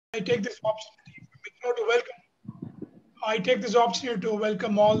I take this opportunity to welcome. I take this opportunity to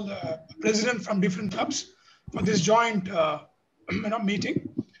welcome all the presidents from different clubs for this joint, meeting,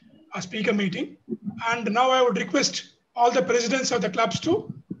 a speaker meeting. And now I would request all the presidents of the clubs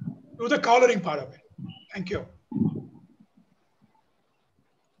to do the coloring part of it. Thank you.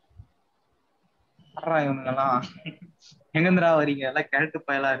 எங்கந்திரா வரீங்க எல்லாம் carrot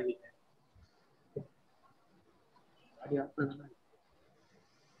பயலா இருக்கீங்க.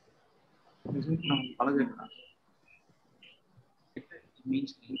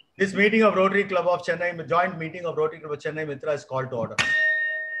 This meeting of Rotary Club of Chennai, joint meeting of Rotary Club of Chennai Mitra is called to order.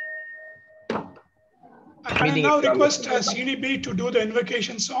 Can I now request CDB to do the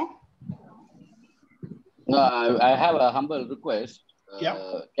invocation song? No, I have a humble request. Yeah.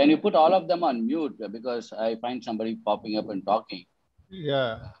 Can you put all of them on mute because I find somebody popping up and talking?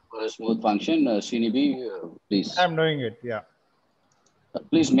 Yeah. For a smooth function, CDB, please. I'm doing it. Yeah.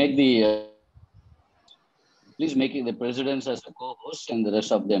 Please make the presidents as a co-host and the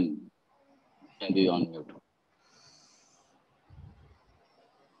rest of them can be on mute.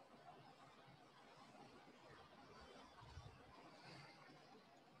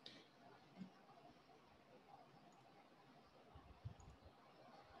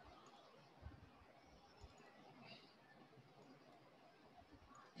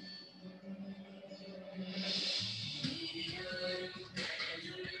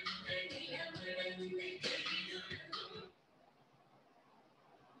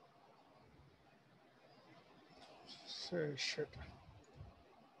 Shit.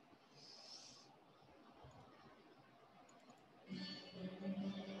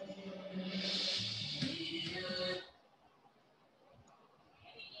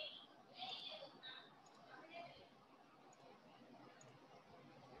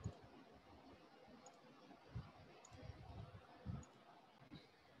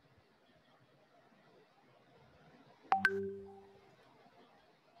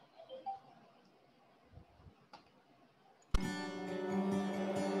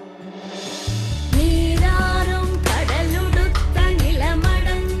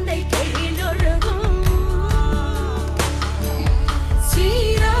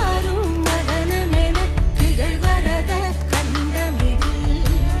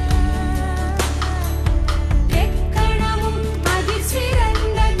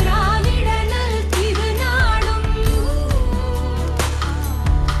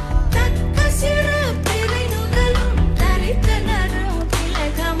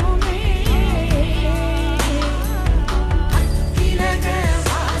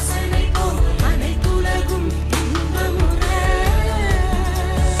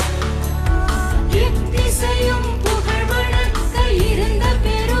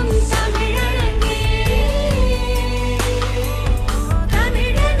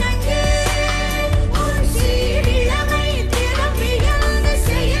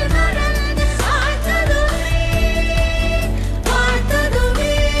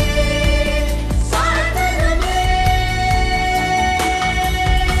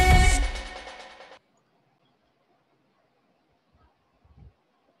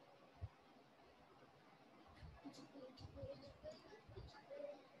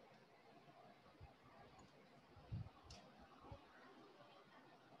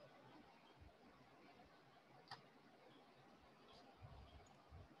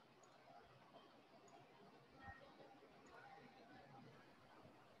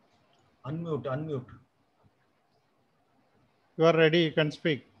 Unmute. You are ready, you can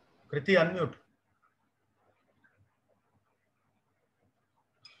speak. Kriti, unmute.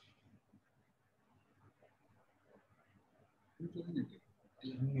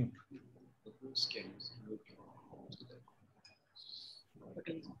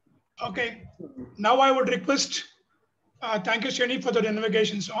 Okay. Now I would request, thank you, Shani, for the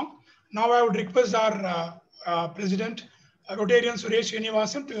invocation song. Now I would request our President, Rotarian Suresh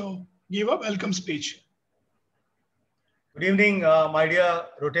Srinivasan, to give a welcome speech. Good evening, my dear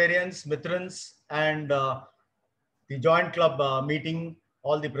Rotarians, Mitrans, and the joint club meeting,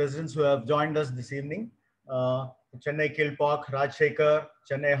 all the presidents who have joined us this evening. Chennai Kilpauk, Rajshekhar,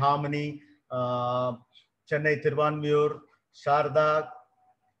 Chennai Harmony, Chennai Tirvanmur, Sharda,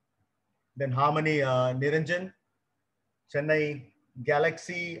 then Harmony Niranjan, Chennai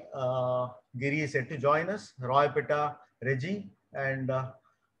Galaxy, Giri is set to join us, Roypeta, Reggie, and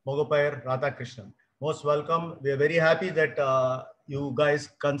Mogopayar Radhakrishnan. Most welcome. We are very happy that you guys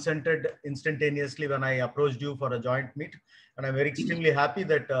consented instantaneously when I approached you for a joint meet. And I'm very extremely happy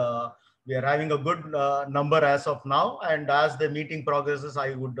that We are having a good number as of now, and as the meeting progresses,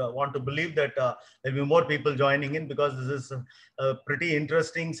 I would want to believe that there will be more people joining in, because this is a pretty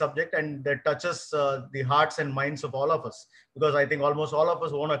interesting subject and that touches the hearts and minds of all of us, because I think almost all of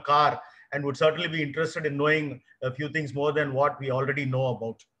us own a car and would certainly be interested in knowing a few things more than what we already know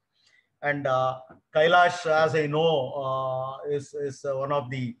about. And Kylas, as I know, is one of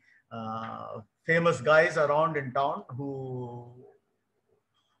the famous guys around in town who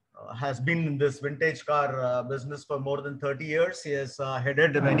has been in this vintage car business for more than 30 years. He has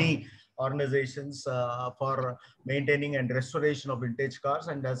headed many organizations for maintaining and restoration of vintage cars,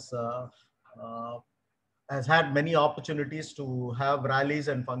 and has had many opportunities to have rallies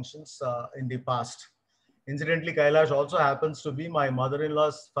and functions in the past. Incidentally, Kailash also happens to be my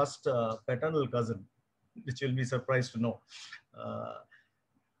mother-in-law's first paternal cousin, which you'll be surprised to know.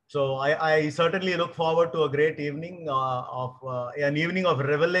 So I certainly look forward to a great evening an evening of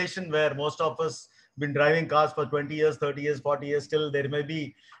revelation, where most of us been driving cars for 20 years, 30 years, 40 years. Still, there may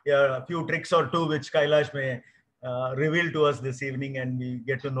be a few tricks or two which Kailash may reveal to us this evening, and we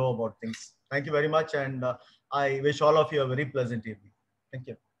get to know about things. Thank you very much, and I wish all of you a very pleasant evening. Thank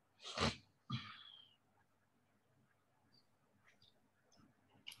you.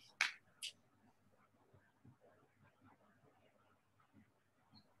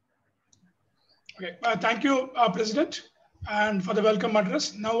 Okay, thank you, President, and for the welcome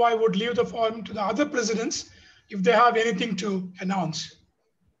address. Now I would leave the forum to the other presidents if they have anything to announce.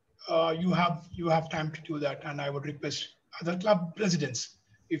 You have time to do that, and I would request other club presidents,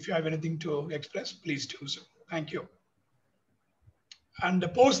 if you have anything to express, please do so. Thank you. And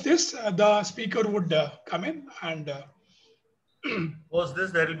post this, the speaker would come in and. Post this,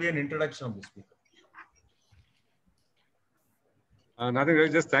 there will be an introduction of the speaker. Nothing really,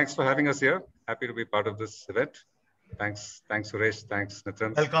 just thanks for having us here. Happy to be part of this event. Thanks, Suresh. Thanks,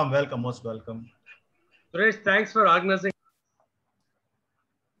 Mitra. Welcome, most welcome. Suresh, thanks for organizing.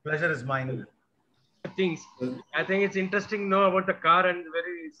 Pleasure is mine. Things. I think it's interesting to know about the car, and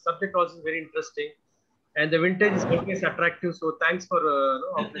very subject also is very interesting. And the vintage is always attractive. So thanks for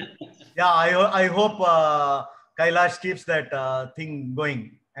yeah, I hope Kailash keeps that thing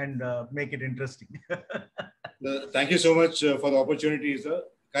going and make it interesting. Thank you so much for the opportunity, sir.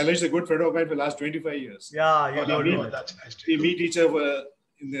 Kailash is a good friend of mine for the last 25 years. Yeah, you know that's nice. We meet each other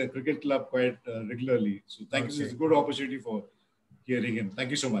in the cricket club quite regularly. So thank you. It's a good opportunity for hearing him. Thank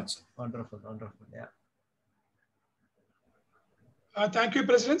you so much. Wonderful. Yeah. Thank you,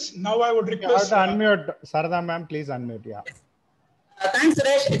 Presidents. Now I would request. Unmute. Sarada ma'am, please unmute. Yeah. Thanks,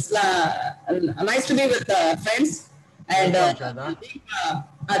 Suresh. It's nice to be with friends. And Welcome,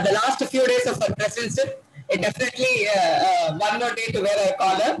 the last few days of our presidency, it definitely one more day to wear a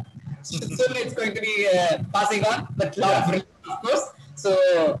collar. Soon it's going to be passing on, but a lot of relief, of course. So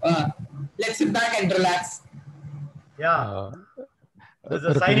let's sit back and relax. Yeah. There's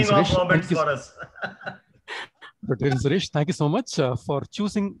a signing off moment for us. Rotarian Suresh, thank you so much for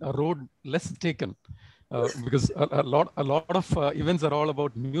choosing a road less taken, because a lot of events are all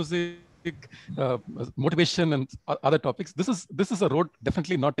about music, motivation, and other topics. This is a road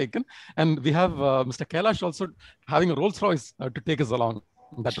definitely not taken, and we have Mr. Kylas also having a Rolls Royce to take us along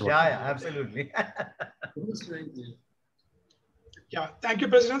that road. Yeah, absolutely. Yeah, thank you,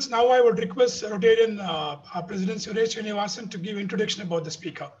 Presidents. Now I would request Rotarian President Suresh Srinivasan to give introduction about the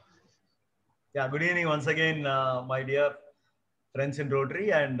speaker. Yeah, good evening once again, my dear friends in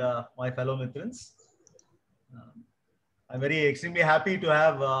Rotary and my fellow Mitrans. I'm extremely happy to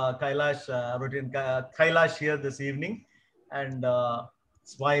have Kylas here this evening, and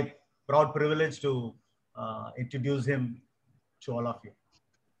it's my proud privilege to introduce him to all of you.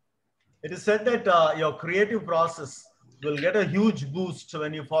 It is said that your creative process will get a huge boost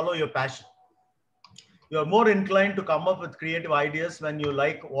when you follow your passion. You are more inclined to come up with creative ideas when you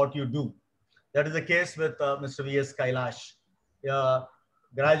like what you do. That is the case with Mr. V.S. Kylas,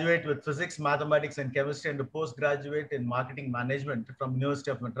 graduate with physics, mathematics, and chemistry, and a postgraduate in marketing management from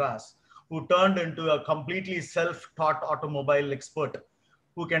University of Madras, who turned into a completely self-taught automobile expert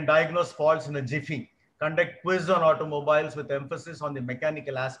who can diagnose faults in a jiffy, conduct quiz on automobiles with emphasis on the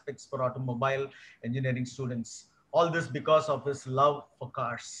mechanical aspects for automobile engineering students. All this because of his love for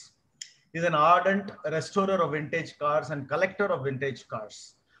cars. He's an ardent restorer of vintage cars and collector of vintage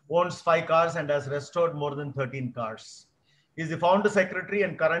cars. Owns 5 cars and has restored more than 13 cars. He is the founder secretary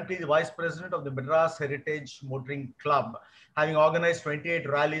and currently the vice president of the Madras Heritage Motoring Club, having organized 28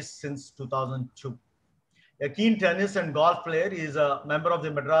 rallies since 2002. A keen tennis and golf player, he is a member of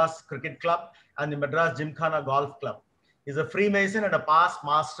the Madras Cricket Club and the Madras Gymkhana Golf Club. He is a Freemason and a past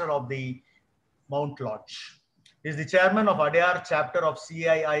master of the Mount Lodge. He is the chairman of Adyar chapter of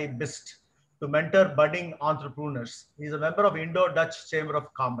CII BIST to mentor budding entrepreneurs. He is a member of Indo-Dutch Chamber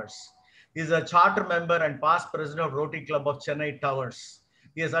of Commerce. He is a charter member and past president of Rotary Club of Chennai Towers.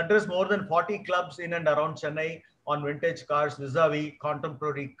 He has addressed more than 40 clubs in and around Chennai on vintage cars vis-a-vis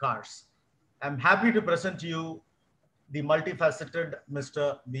contemporary cars. I'm happy to present to you the multifaceted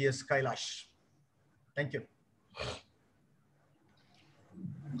Mr. B.S. Kylas. Thank you.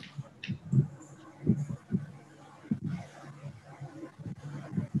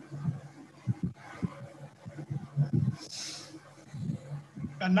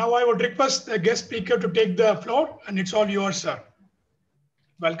 And now I would request the guest speaker to take the floor, and it's all yours, sir.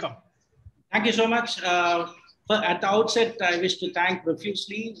 Welcome. Thank you so much. At the outset, I wish to thank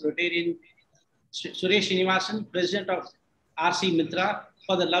profusely Rotarian Suresh Srinivasan, President of RC Mitra,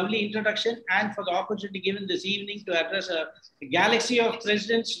 for the lovely introduction and for the opportunity given this evening to address a galaxy of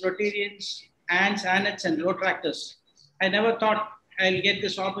presidents, Rotarians, ants, annets, and Rotractors. I never thought I'll get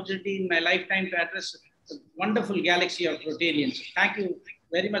this opportunity in my lifetime to address a wonderful galaxy of Rotarians. Thank you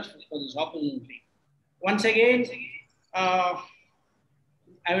very much for this opportunity. Once again, I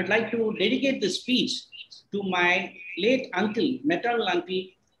would like to dedicate this speech to my late uncle, maternal uncle,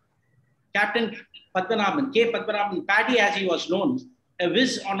 Captain Padmanabhan, K. Padmanabhan, Paddy as he was known, a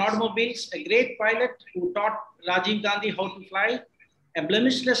whiz on automobiles, a great pilot who taught Rajiv Gandhi how to fly, a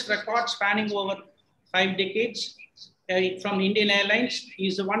blemishless record spanning over 5 decades from Indian Airlines.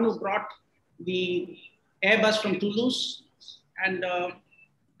 He's the one who brought the Airbus from Toulouse, and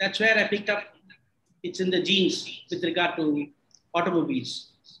that's where I picked up. It's in the genes with regard to automobiles.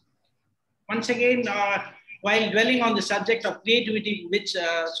 Once again, while dwelling on the subject of creativity, which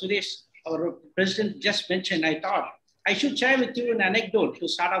Suresh, our president, just mentioned, I thought I should share with you an anecdote to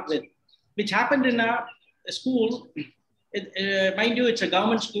start off with, which happened in a school. Mind you, it's a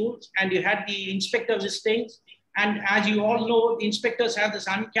government school, and you had the inspector visiting. And as you all know, the inspectors have this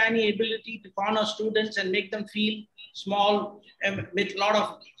uncanny ability to corner students and make them feel small with a lot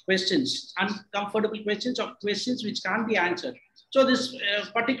of questions, uncomfortable questions, or questions which can't be answered. So this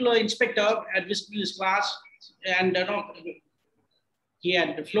particular inspector had visited his class, and he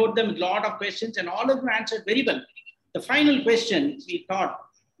had floored them with a lot of questions, and all of them answered very well. The final question we thought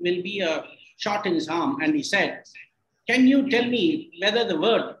will be a shot in his arm, and he said, "Can you tell me whether the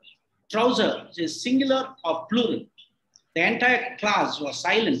word trouser is singular or plural?" The entire class was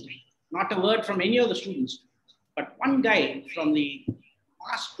silent, not a word from any of the students. But one guy from the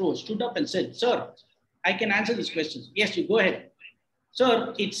last row stood up and said, "Sir, I can answer these questions." "Yes, you go ahead."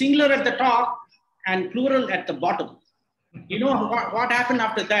 "Sir, it's singular at the top and plural at the bottom." You know what happened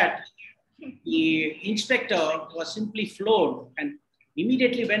after that? The inspector was simply floored and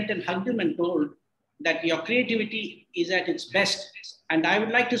immediately went and hugged him and told that your creativity is at its best. And I would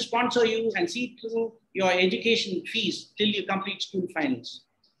like to sponsor you and see through your education fees till you complete school finals.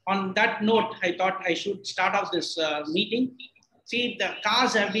 On that note, I thought I should start off this meeting. See, the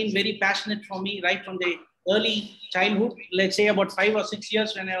cars have been very passionate for me right from the early childhood. Let's say about 5 or 6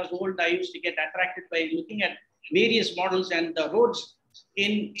 years when I was old, I used to get attracted by looking at various models, and the roads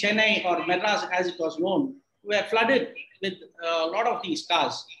in Chennai or Madras, as it was known, were flooded with a lot of these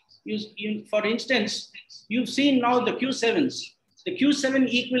cars. For instance, you've seen now the Q7s. The Q7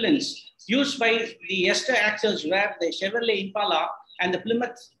 equivalents used by the yester actors were the Chevrolet Impala and the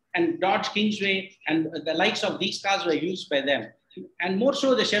Plymouth and Dodge Kingsway, and the likes of these cars were used by them. And more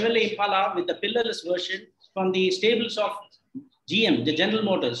so the Chevrolet Impala with the pillarless version from the stables of GM, the General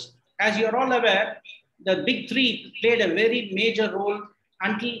Motors. As you're all aware, the big three played a very major role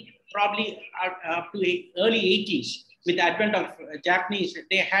until probably up to the early 80s. With the advent of Japanese,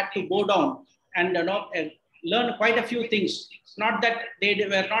 they had to go down and learn quite a few things. Not that they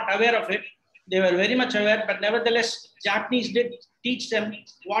were not aware of it, they were very much aware, but nevertheless, Japanese did teach them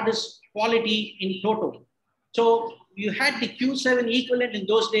what is quality in toto. So you had the Q7 equivalent in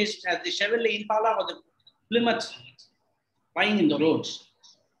those days as the Chevrolet Impala or the Plymouth flying in the roads.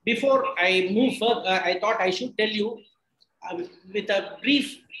 Before I move further, I thought I should tell you with a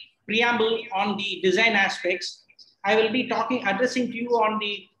brief preamble on the design aspects. I will be addressing to you on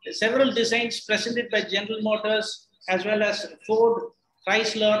the several designs presented by General Motors, as well as Ford,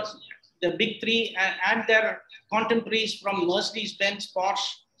 Chrysler, the big three, and their contemporaries from Mercedes-Benz,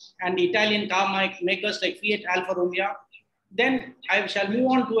 Porsche, and Italian car makers like Fiat, Alfa Romeo. Then I shall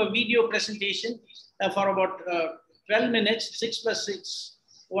move on to a video presentation for about 12 minutes, 6+6.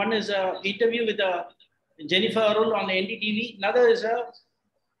 One is an interview with Jennifer Arul on the NDTV. Another is a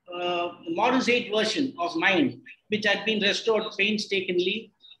Model 8 version of mine, which had been restored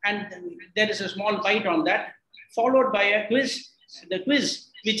painstakingly. And there is a small bite on that, followed by a quiz. The quiz,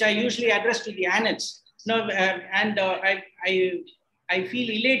 which I usually address to the annets, No, I feel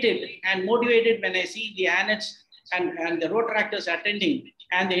elated and motivated when I see the annex and the road tractors attending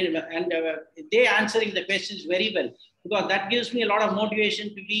and they answering the questions very well, because that gives me a lot of motivation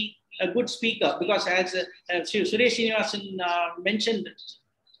to be a good speaker. Because as Suresh Srinivasan mentioned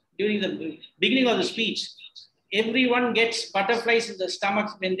during the beginning of the speech, everyone gets butterflies in the stomach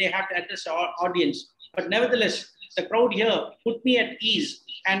when they have to address our audience. But nevertheless, the crowd here put me at ease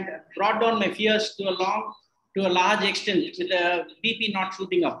and brought down my fears to a large extent, with the BP not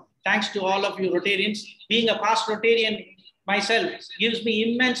shooting up. Thanks to all of you Rotarians. Being a past Rotarian myself gives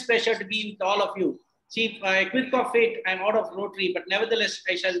me immense pleasure to be with all of you. See, by quick of fate, I'm out of Rotary, but nevertheless,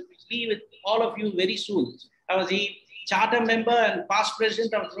 I shall be with all of you very soon. I was the charter member and past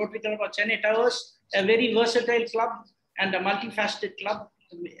president of Rotary Club of Chennai Towers, a very versatile club and a multifaceted club.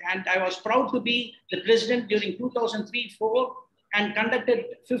 And I was proud to be the president during 2003-04 and conducted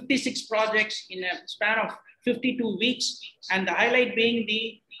 56 projects in a span of 52 weeks. And the highlight being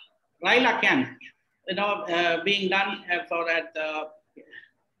the Raila camp, being done at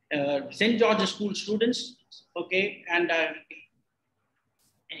St. George's School students. Okay, and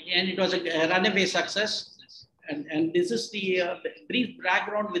it was a runaway success. And this is the brief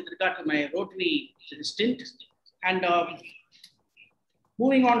background with regard to my Rotary stint. And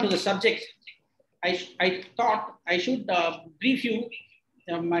moving on to the subject, I thought I should brief you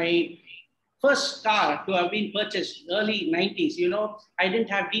my first car to have been purchased early 90s. You know, I didn't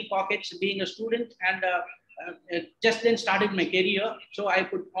have deep pockets being a student, and just then started my career. So I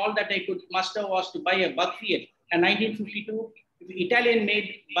put all that I could muster was to buy a Buckfiat, a 1952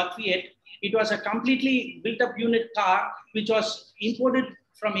 Italian-made Buckfiat. It was a completely built-up unit car, which was imported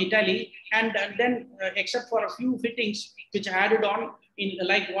from Italy, and then except for a few fittings which added on, in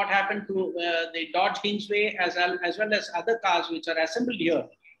like what happened to the Dodge Kingsway, as well as other cars which are assembled here,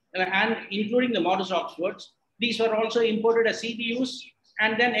 and including the Modus Oxfords. These were also imported as CBUs,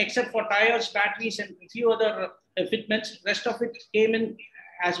 and then except for tires, batteries, and a few other fitments, rest of it came in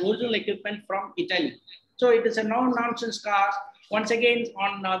as original equipment from Italy. So it is a no-nonsense car. Once again,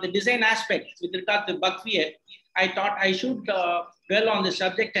 on the design aspect with regard to the Buckfiat, I thought I should dwell on the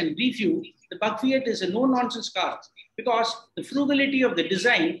subject and brief you. The Buckfiat is a no-nonsense car because the frugality of the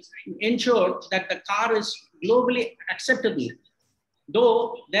design ensured that the car is globally acceptable.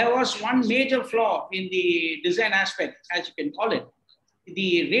 Though there was one major flaw in the design aspect, as you can call it,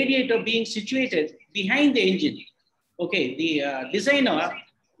 the radiator being situated behind the engine. Okay, the designer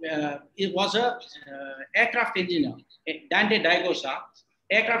it was a aircraft engineer, Dante Dagosa,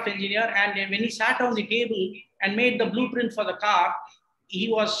 aircraft engineer, and when he sat on the table and made the blueprint for the car, he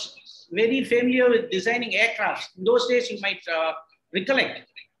was very familiar with designing aircrafts. In those days, you might recollect,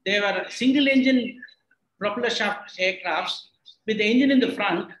 they were single engine propeller shaft aircrafts with the engine in the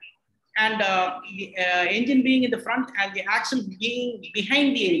front, and the engine being in the front and the axle being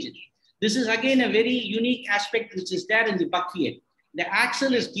behind the engine. This is again a very unique aspect which is there in the Buckfiat. The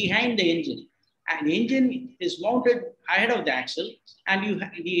axle is behind the engine, and the engine is mounted ahead of the axle, and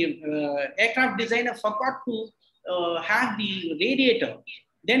the aircraft designer forgot to have the radiator.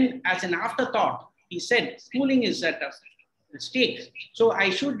 Then as an afterthought, he said, cooling is at a stake, so I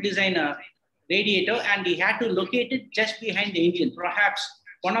should design a radiator, and he had to locate it just behind the engine. Perhaps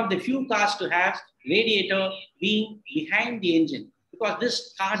one of the few cars to have radiator being behind the engine, because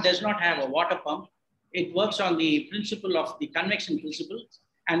this car does not have a water pump. It works on the principle of the convection principle,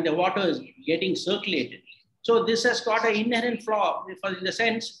 and the water is getting circulated. So this has got an inherent flaw, in the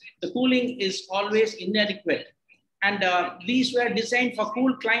sense the cooling is always inadequate. And these were designed for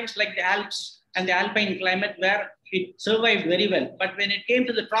cool climes like the Alps and the alpine climate, where it survived very well. But when it came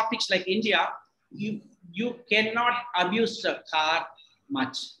to the tropics like India, you cannot abuse the car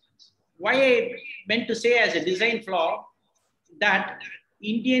much. Why I meant to say as a design flaw, that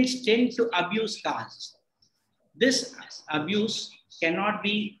Indians tend to abuse cars. This abuse cannot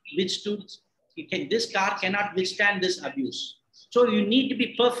be withstood. This car cannot withstand this abuse. So you need to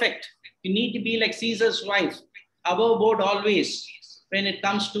be perfect. You need to be like Caesar's wife, above board always when it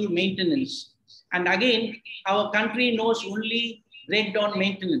comes to maintenance. And again, our country knows only breakdown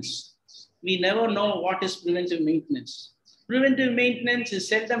maintenance. We never know what is preventive maintenance. Preventive maintenance is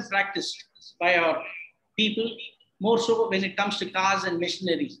seldom practiced by our people, more so when it comes to cars and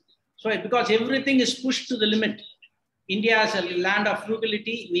machinery. So because everything is pushed to the limit. India is a land of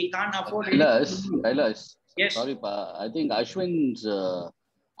frugality. We can't afford it. Kylas, yes. Sorry, I think Ashwin's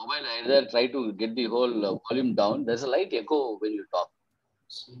mobile either try to get the whole volume down. There's a light echo when you talk.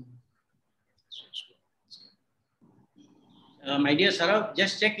 My dear Sarav,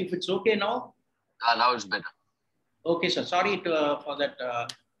 just check if it's okay now. Now it's better. Okay, sir. Sorry for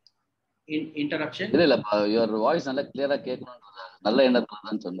that. interruption. Your voice நல்ல clear-ஆ கேட்கணும்ன்றது நல்ல எண்ணத்துல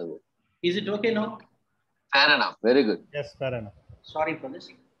தான் சொன்னது. Is it okay now? Fair enough. Very good. Yes, fair enough. Sorry for this.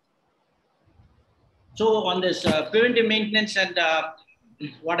 So on this preventive maintenance and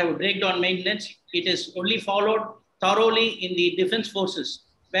whatever breakdown maintenance, it is only followed thoroughly in the defense forces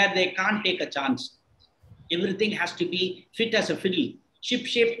where they can't take a chance. Everything has to be fit as a fiddle. Ship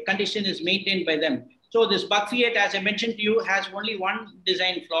shape condition is maintained by them. So this buckfiat, as I mentioned to you, has only one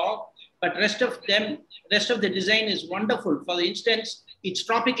design flaw, but rest of the design is wonderful. For instance, it's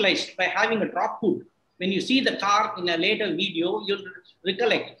tropicalized by having a drop hood. When you see the car in a later video, you'll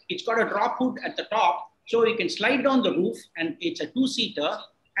recollect it's got a drop hood at the top, so you can slide down the roof, and it's a two-seater.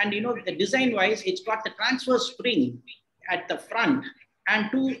 And you know, the design-wise, it's got the transfer spring at the front and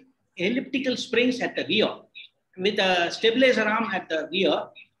two elliptical springs at the rear, with a stabilizer arm at the rear.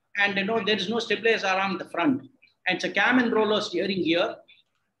 And you know, there is no stabilizer arm at the front. And it's a cam and roller steering gear,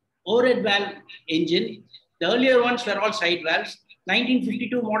 overhead valve engine. The earlier ones were all side valves.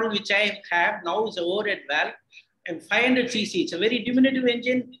 1952 model, which I have now, is a overhead valve, and 500 cc. It's a very diminutive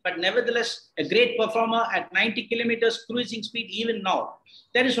engine, but nevertheless a great performer at 90 kilometers cruising speed even now.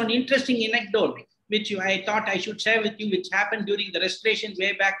 There is one interesting anecdote which I thought I should share with you, which happened during the restoration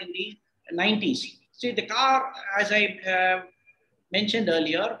way back in the 90s. See, the car, as I mentioned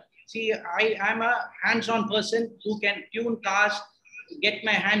earlier, see, I am a hands-on person who can tune cars, get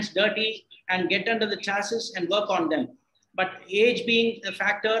my hands dirty and get under the chassis and work on them. But age being a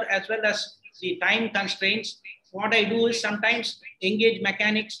factor, as well as the time constraints, what I do is sometimes engage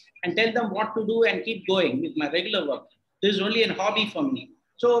mechanics and tell them what to do and keep going with my regular work. This is only a hobby for me.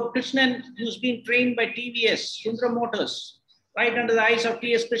 So Krishnan, who's been trained by TVS, Sundram Motors, right under the eyes of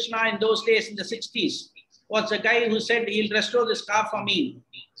T.S. Krishna in those days in the 60s, was the guy who said he'll restore this car for me.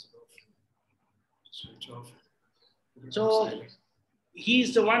 So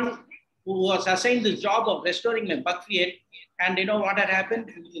he's the one who was assigned the job of restoring my buckfiat. And you know what had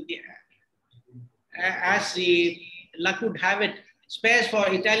happened? As the luck would have it, spares for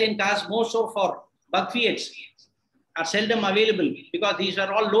Italian cars, more so for buckfiats, are seldom available because these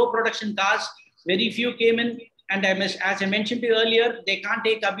are all low production cars. Very few came in, and as I mentioned to you earlier, they can't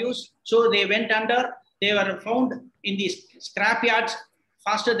take abuse. So they went under. They were found in these scrap yards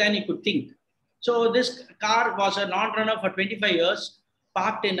faster than you could think. So this car was a non-runner for 25 years,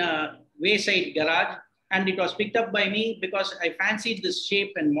 parked in a wayside garage, and it was picked up by me because I fancied this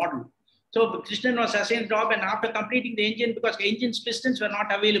shape and model. So Krishnan was assigned job, and after completing the engine, because the engine's pistons were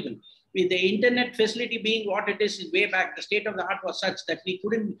not available, with the internet facility being what it is way back, the state of the art was such that we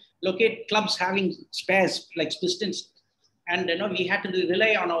couldn't locate clubs having spares like pistons. And you know, we had to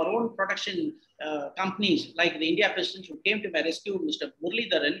rely on our own production companies like the India Pistons, who came to my rescue. Mr.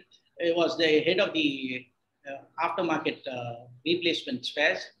 Muralidharan was the head of the aftermarket replacement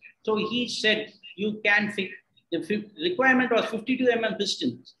spares. So he said, you can fix, the requirement was 52 mm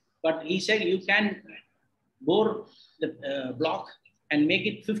pistons, but he said you can bore the block and make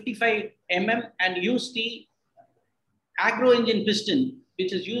it 55 mm and use the agro engine piston,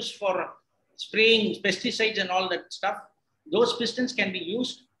 which is used for spraying pesticides and all that stuff. Those pistons can be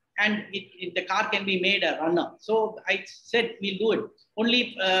used, and the car can be made a runner. So I said, we'll do it.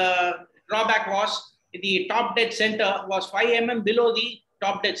 Only drawback was the top dead center was 5 mm below the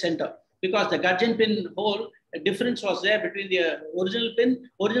top dead center, because the gudgeon pin hole, the difference was there between the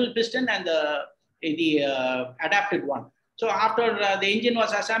original piston and the adapted one. So after the engine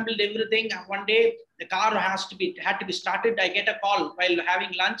was assembled, everything, one day the car had to be started. I get a call while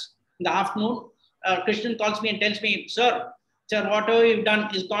having lunch in the afternoon. Krishnan calls me and tells me, sir, whatever you've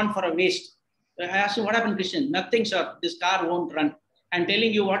done is gone for a waste. I asked him, what happened, Krishnan? Nothing, sir. This car won't run. I'm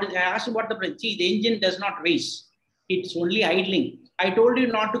telling you what is. I asked him what the problem. See, the engine does not race. It's only idling. I told you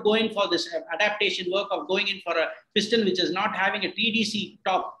not to go in for this adaptation work of going in for a piston which is not having a TDC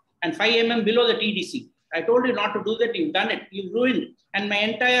top and 5 mm below the TDC. I told you not to do that. You've done it. You've ruined. And my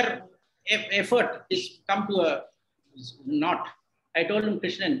entire effort is come to a knot. I told him,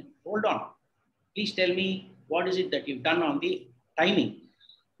 Krishnan, hold on. Please tell me what is it that you've done on the timing.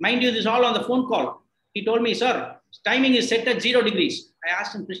 Mind you, this is all on the phone call. He told me, sir, timing is set at 0 degrees. I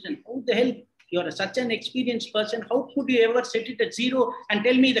asked him, Krishnan, how the hell? You're such an experienced person. How could you ever set it at 0 and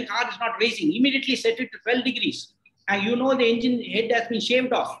tell me the car is not racing? Immediately set it to 12 degrees. And you know the engine head has been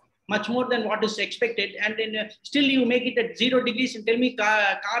shaved off much more than what is expected. And then still you make it at 0 degrees and tell me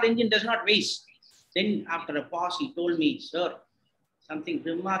car engine does not race. Then after a pause, he told me, sir, something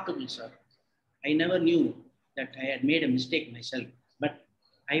remarkable, sir. I never knew that I had made a mistake myself. But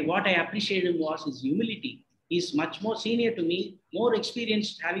what I appreciated was his humility. He's much more senior to me, more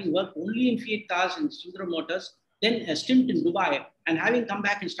experienced, having worked only in Fiat cars and Sundram Motors, then a stint in Dubai, and having come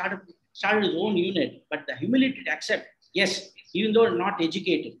back and started started his own unit, but the humility to accept, yes, even though not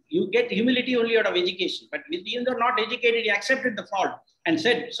educated, you get humility only out of education, but even though not educated, he accepted the fault and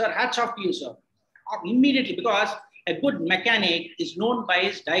said, sir, hats off to you, sir. Immediately, because a good mechanic is known by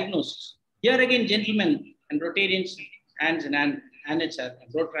his diagnosis. Here again, gentlemen and Rotarians and its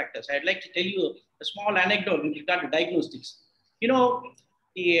protractors, I'd like to tell you a small anecdote with regard to diagnostics. You know,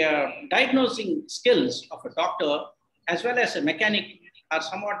 the diagnosing skills of a doctor as well as a mechanic are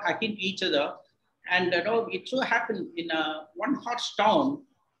somewhat akin to each other. And you know, it so happened in one horse town,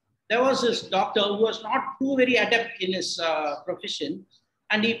 there was this doctor who was not too very adept in his profession,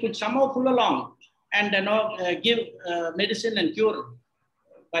 and he could somehow pull along and you know, give medicine and cure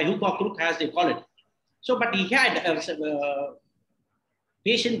by hook or crook, as they call it. So, but he had a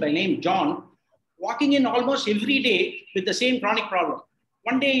patient by name John walking in almost every day with the same chronic problem.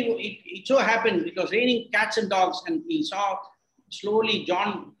 One day, it so happened, it was raining cats and dogs, and he saw slowly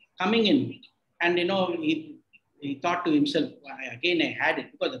John coming in. And, you know, he thought to himself, again, I had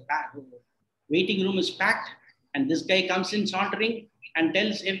it, because the waiting room is packed. And this guy comes in sauntering and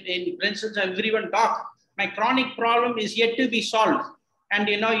tells him in presence of everyone, doc, my chronic problem is yet to be solved. And,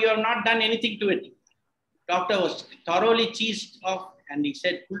 you know, you have not done anything to it. Doctor was thoroughly cheesed off, and he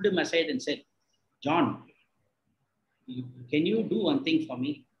said, pulled him aside and said, John, can you do one thing for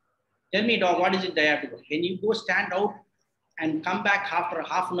me? Tell me, doc, what is it that I have to do? Can you go stand out and come back after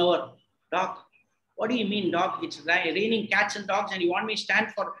half an hour? Doc, what do you mean, doc? It's raining cats and dogs and you want me to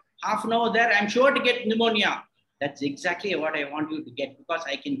stand for half an hour there? I'm sure to get pneumonia. That's exactly what I want you to get, because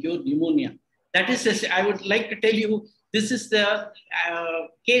I can cure pneumonia. That is, this, I would like to tell you, this is the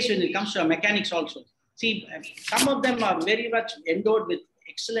case when it comes to mechanics also. See, some of them are very much endowed with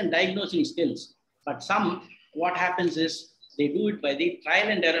excellent diagnosing skills, but some, what happens is they do it by the trial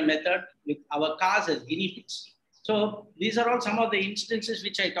and error method with our cars as guinea pigs. So these are all some of the instances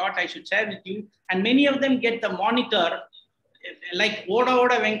which I thought I should share with you. And many of them get the moniker like Oda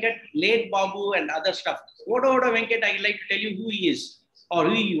Oda Venkat, late Babu and other stuff. Oda Oda Venkat, I'd like to tell you who he is or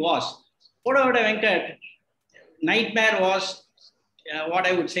who he was. Oda Oda Venkat, nightmare was what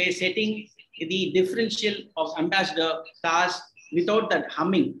I would say, setting the differential of ambassador cars without that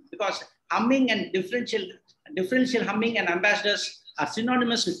humming, because humming and differential humming and ambassadors are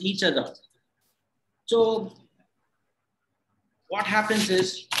synonymous with each other. So what happens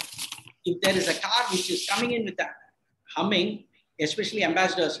is, if there is a car which is coming in with a humming, especially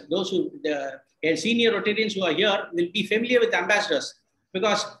ambassadors, those who, the senior Rotarians who are here will be familiar with ambassadors,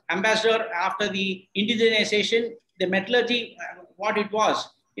 because ambassador, after the indigenization, the metallurgy, what it was,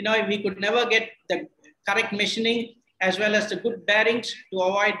 you know, we could never get the correct machining as well as the good bearings to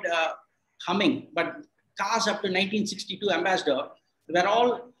avoid humming. But cars up to 1962 ambassador were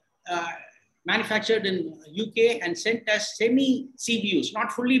all manufactured in UK and sent as semi-CBUs,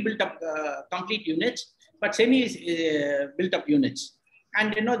 not fully built up complete units, but semi-built up units.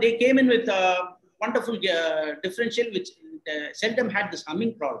 And, you know, they came in with a wonderful differential, which seldom had this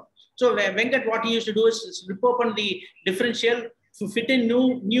humming problem. So Venkat, what he used to do is rip open the differential to fit in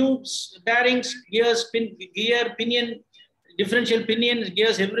new bearings, gears, gear, pinion, differential pinions,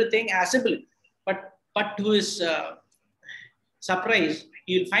 gears, everything, assemble it. But to his surprise,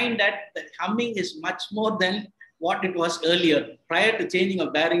 you'll find that the humming is much more than what it was earlier, prior to changing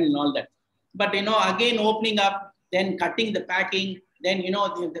of bearing and all that. But, you know, again, opening up, then cutting the packing, then, you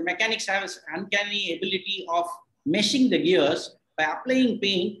know, the mechanics have this uncanny ability of meshing the gears by applying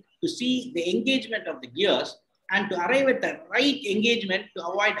paint to see the engagement of the gears and to arrive at the right engagement to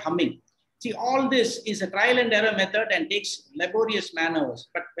avoid humming. See, all this is a trial and error method and takes laborious man-hours.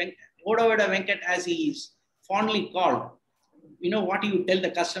 But Oda Oda Venkat, as he is fondly called, you know what he would tell the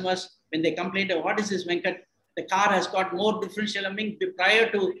customers when they complained, what is this, Venkat? The car has got more differential humming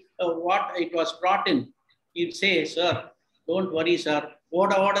prior to what it was brought in. He'd say, sir, don't worry, sir.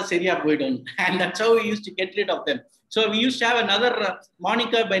 Oda Oda Seriya Poidon. And that's how we used to get rid of them. So we used to have another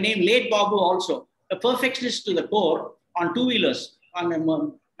moniker by name Late Babu also, a perfectionist to the core on two-wheelers,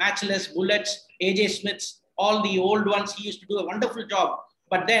 on Matchless, Bullets, AJ Smiths, all the old ones. He used to do a wonderful job.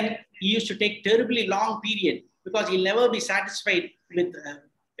 But then he used to take terribly long period because he'll never be satisfied with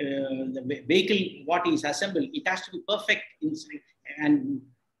the vehicle, what he's assembled. It has to be perfect and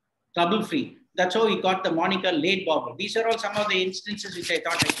trouble-free. That's how he got the moniker Late Babu. These are all some of the instances which I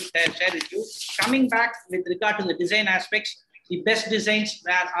thought I should share with you. Coming back with regard to the design aspects, the best designs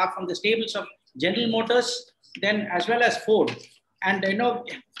are from the stables of General Motors, then as well as Ford. And you know,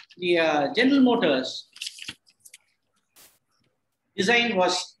 the General Motors design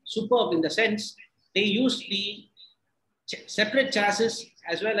was superb in the sense they used the separate chassis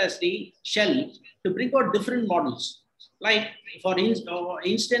as well as the shell to bring out different models. Like for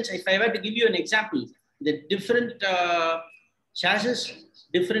instance, if I were to give you an example, the different chassis,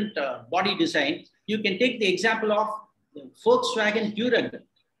 different body design, you can take the example of the Volkswagen Touareg.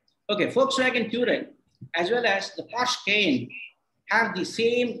 Okay, Volkswagen Touareg as well as the Porsche Cayenne have the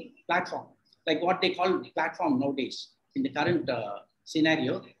same platform, like what they call platform nowadays in the current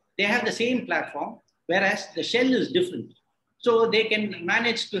scenario. They have the same platform, whereas the shell is different. So they can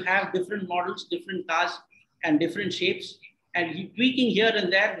manage to have different models, different cars, and different shapes, and tweaking here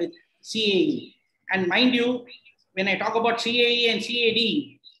and there with CAE. And mind you, when I talk about CAE and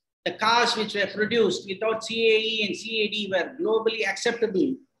CAD, the cars which were produced without CAE and CAD were globally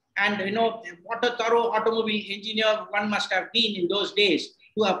acceptable. And you know, what a thorough automobile engineer one must have been in those days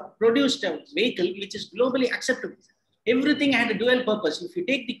to have produced a vehicle which is globally acceptable. Everything had a dual purpose. If you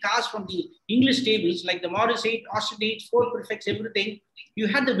take the cars from the English tables, like the Morris 8, Austin 8, Ford Prefix, everything, you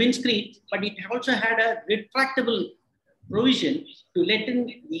had the windscreen, but it also had a retractable provision to let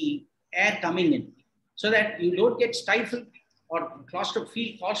in the air coming in, so that you don't get stifled or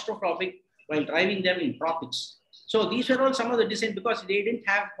claustrophobic while driving them in tropics. So these were all some of the design, because they didn't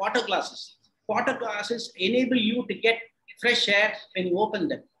have quarter glasses. Quarter glasses enable you to get fresh air when you open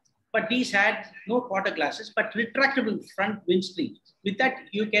them. But these had no quarter glasses, but retractable front windscreen. With that,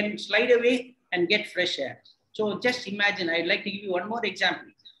 you can slide away and get fresh air. So just imagine, I'd like to give you one more example.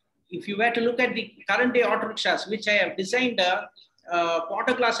 If you were to look at the current day auto rickshaws, which I have designed a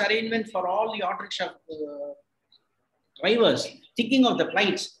quarter glass arrangement for all the auto rickshaw drivers, thinking of the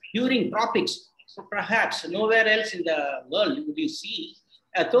flights during tropics. So perhaps nowhere else in the world would you see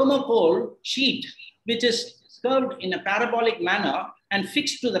a thermocol sheet, which is curved in a parabolic manner and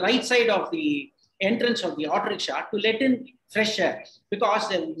fixed to the right side of the entrance of the auto rickshaw to let in fresh air, because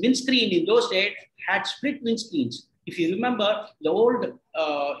the windscreen in those days had split windscreens. If you remember, the old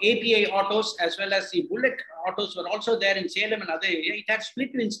API autos as well as the Bullet autos were also there in Salem and other areas. It had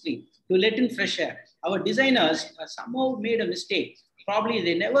split windscreen to let in fresh air. Our designers somehow made a mistake. Probably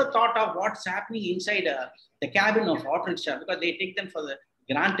they never thought of what's happening inside the cabin of auto rickshaw, because they take them for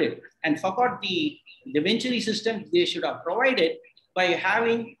granted and forgot the venturi system they should have provided by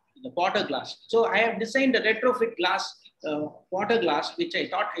having the quarter glass. So I have designed a retrofit glass, quarter glass, which I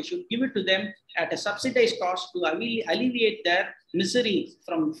thought I should give it to them at a subsidized cost to alleviate their misery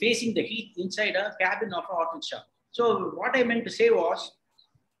from facing the heat inside a cabin of an auto rickshaw. So what I meant to say was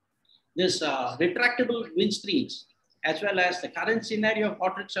this retractable windscreens, as well as the current scenario of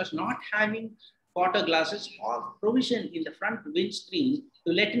auto rickshaws not having quarter glasses or provision in the front windscreen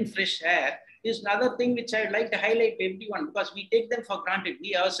to let in fresh air, is another thing which I'd like to highlight to everyone, because we take them for granted,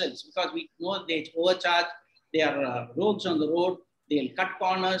 we ourselves, because we know they overcharge, they are rogues on the road, they'll cut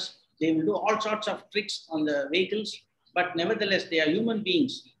corners, they will do all sorts of tricks on the vehicles, but nevertheless, they are human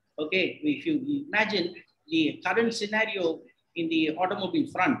beings. Okay, if you imagine the current scenario in the automobile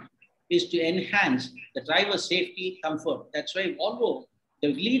front is to enhance the driver's safety, comfort. That's why Volvo,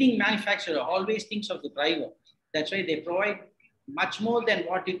 the leading manufacturer, always thinks of the driver. That's why they provide much more than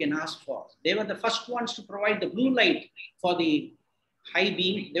what you can ask for. They were the first ones to provide the blue light for the high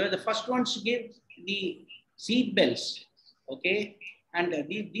beam. They were the first ones to give the seat belts, okay? And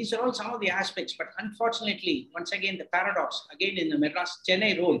these are all some of the aspects, but unfortunately, once again, the paradox, again in the Madras,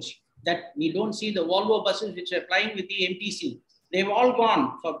 Chennai roads, that we don't see the Volvo buses which are flying with the MTC. They've all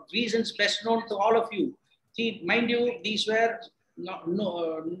gone for reasons best known to all of you. See, mind you, these were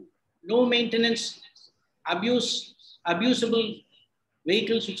no maintenance, abusable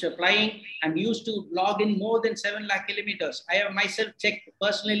vehicles which are flying and used to log in more than 7 lakh kilometers. I have myself checked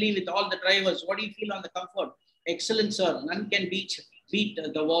personally with all the drivers. What do you feel on the comfort? Excellent, sir. None can beat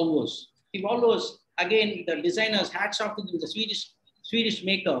the Volvos. The Volvos, again, the designers, hats off to them, the Swedish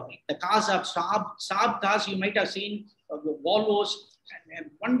maker. The cars are Saab cars, you might have seen, the Volvos,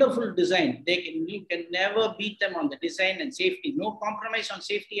 wonderful design. You can never beat them on the design and safety. No compromise on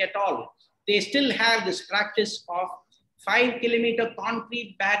safety at all. They still have this practice of 5-kilometer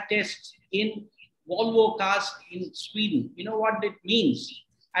concrete pad tests in Volvo cars in Sweden. You know what it means?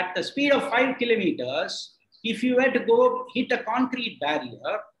 At the speed of 5 kilometers, if you were to go hit a concrete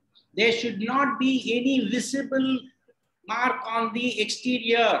barrier, there should not be any visible mark on the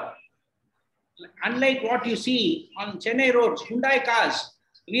exterior. Unlike what you see on Chennai roads, Hyundai cars,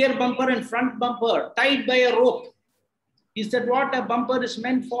 rear bumper and front bumper tied by a rope. Is that what a bumper is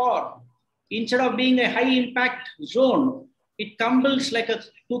meant for? Instead of being a high impact zone, it tumbles like a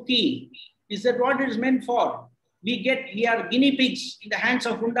cookie. Is that what it is meant for? We are guinea pigs in the hands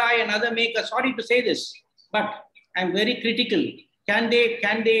of Hyundai and other makers. Sorry to say this, but I'm very critical. Can they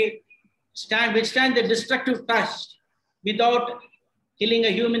withstand the destructive test without killing a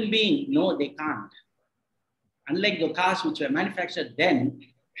human being? No, they can't. unlike the cars which were manufactured then,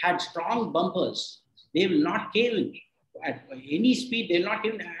 had strong bumpers. They will not cave in. At any speed, they will not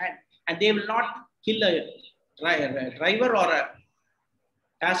cave in, and they will not kill a driver or a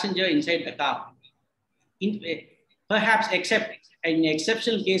passenger inside the car. Perhaps except in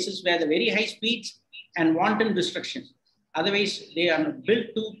exceptional cases where the very high speeds and wanton destruction. Otherwise, they are built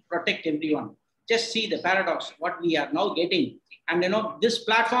to protect everyone. Just see the paradox, what we are now getting. And this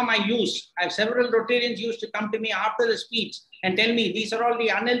platform I use, I have several Rotarians used to come to me after the speech and tell me, these are all the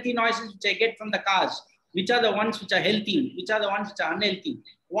unhealthy noises which I get from the cars. Which are the ones which are healthy? Which are the ones which are unhealthy?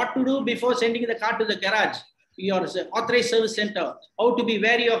 What to do before sending the car to the garage, your authorized service center? How to be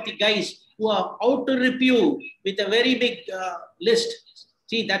wary of the guys who are out to rip you with a very big list.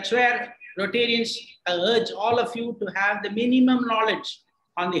 See, that's where Rotarians urge all of you to have the minimum knowledge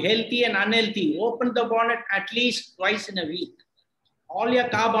on the healthy and unhealthy. Open the bonnet at least twice in a week. All your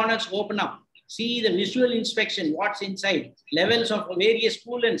car bonnets open up. See the visual inspection, what's inside, levels of various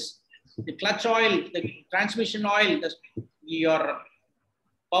coolants, the clutch oil, the transmission oil, your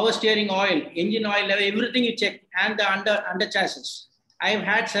power steering oil, engine oil, everything you check, and the under chassis. I've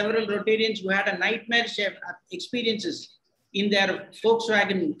had several Rotarians who had a nightmare experiences in their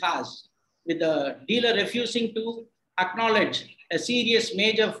Volkswagen cars, with the dealer refusing to acknowledge a serious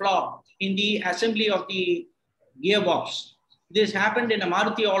major flaw in the assembly of the gearbox. This happened in a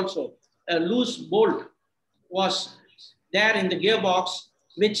Maruti also. A loose bolt was there in the gearbox,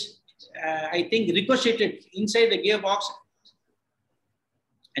 which I think ricocheted inside the gearbox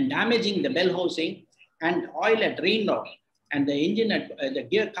and damaging the bell housing, and oil had drained out. And the engine,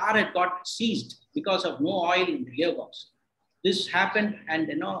 the car had got seized because of no oil in the gearbox. This happened, and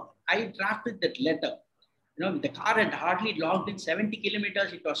I drafted that letter. The car had hardly logged in 70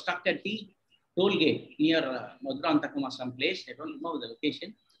 kilometers. It was stuck at the toll gate near Madura Antakuma someplace. I don't know the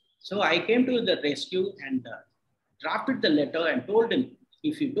location. So I came to the rescue and drafted the letter and told him,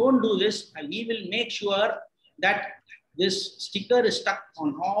 if you don't do this, we will make sure that this sticker is stuck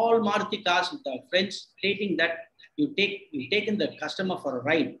on all Maruti cars with our friends, stating that you've taken the customer for a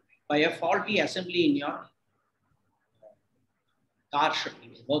ride by a faulty assembly in your car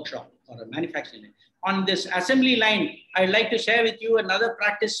workshop or a manufacturing line. On this assembly line, I'd like to share with you another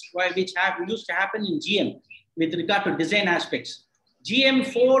practice which used to happen in GM with regard to design aspects. GM,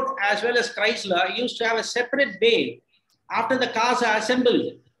 Ford, as well as Chrysler used to have a separate bay. After the cars are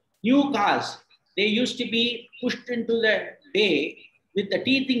assembled, new cars, they used to be pushed into the bay with the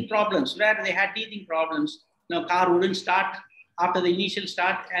teething problems, where they had teething problems. Car wouldn't start after the initial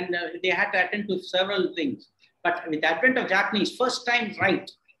start, and they had to attend to several things. But with the advent of Japanese, first time right,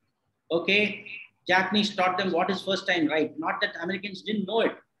 okay, Japanese taught them what is first time right. Not that Americans didn't know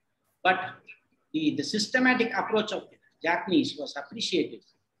it, but the systematic approach of Japanese was appreciated.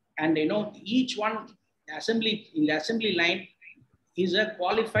 And each one in the assembly line is a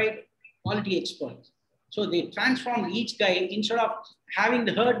qualified quality expert. So they transformed each guy, instead of having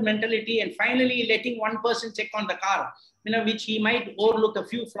the herd mentality and finally letting one person check on the car, which he might overlook a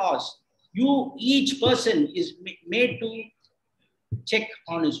few flaws. Each person is made to check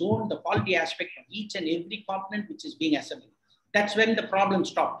on his own the quality aspect of each and every component which is being assembled. That's when the problem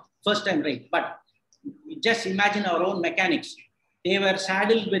stopped, first time right. But just imagine our own mechanics. They were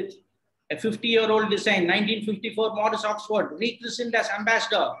saddled with a 50-year-old design, 1954 Morris Oxford, rechristened as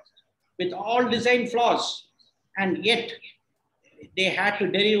Ambassador, with all design flaws, and yet they had to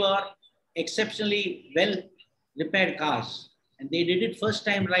deliver exceptionally well repaired cars, and they did it first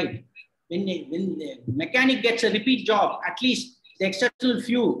time right. When the mechanic gets a repeat job, at least the exceptional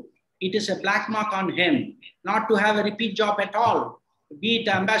few, it is a black mark on him not to have a repeat job at all, be it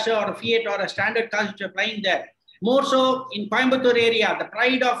Ambassador or a Fiat or a standard car which are flying there. More so in Coimbatore area, the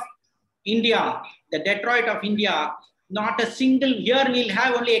pride of India, the Detroit of India. Not a single, here we'll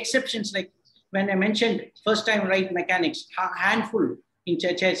have only exceptions, like when I mentioned first time right mechanics, a handful in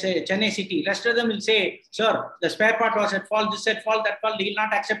Chennai city. Rest of them will say, sir, the spare part was at fault, this at fault, that fault, he will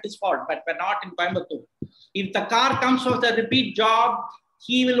not accept his fault, but not in Coimbatore. If the car comes with a repeat job,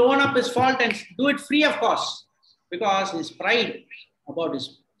 he will own up his fault and do it free of cost, because his pride about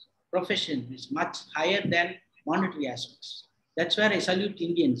his profession is much higher than monetary aspects. That's where I salute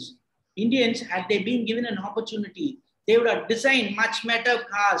Indians. Indians, had they been given an opportunity, they would have designed much better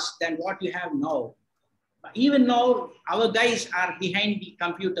cars than what you have now. Even now, our guys are behind the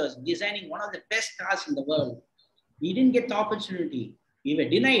computers, designing one of the best cars in the world. We didn't get the opportunity. We were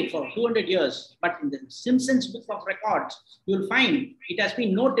denied for 200 years. But in the Simpsons Book of Records, you'll find it has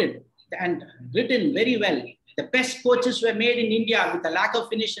been noted and written very well. The best coaches were made in India with a lack of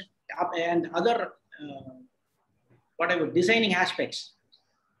finish and other designing aspects.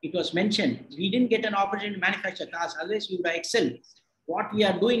 it was mentioned, we didn't get an opportunity to manufacture cars. Otherwise, we would have excelled. What we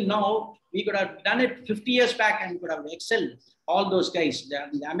are doing now, we could have done it 50 years back and could have excelled all those guys.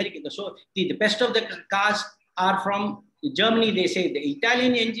 The American, so the best of the cars are from Germany. They say the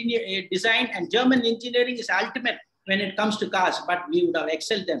Italian engineer design and German engineering is ultimate when it comes to cars, but we would have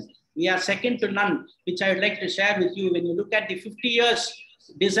excelled them. We are second to none, which I would like to share with you. When you look at the 50 years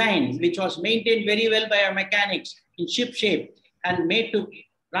design, which was maintained very well by our mechanics in ship shape and made to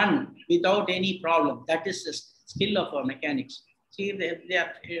run without any problem. That is the skill of our mechanics. See, they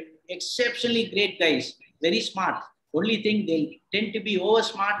are exceptionally great guys, very smart. Only thing, they tend to be over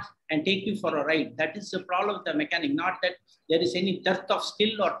smart and take you for a ride. That is the problem of the mechanic, not that there is any dearth of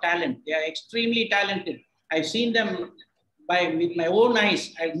skill or talent. They are extremely talented. I've seen them with my own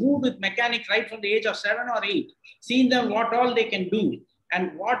eyes. I moved with mechanics right from the age of 7 or 8, seen them what all they can do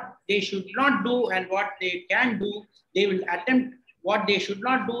and what they should not do and what they can do. They will attempt what they should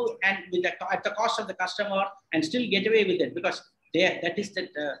not do and at the cost of the customer and still get away with it, because that is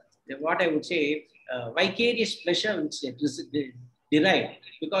what I would say, vicarious pleasure which they derive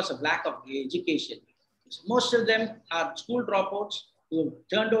because of lack of education. So most of them are school dropouts who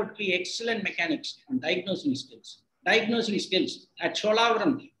turned out to be excellent mechanics on diagnosing skills. Diagnosing skills at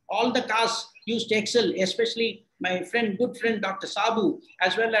Sholavaram, all the cars used to excel, especially my good friend Dr. Sabu,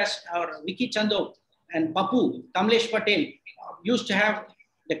 as well as our Vicky Chando and Papu, Kamlesh Patel, used to have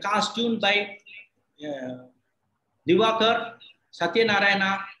the cars tuned by Divakar,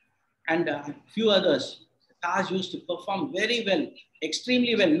 Satyanarayana, and a few others. The cars used to perform very well,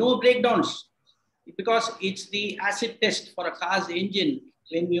 extremely well, no breakdowns, because it's the acid test for a car's engine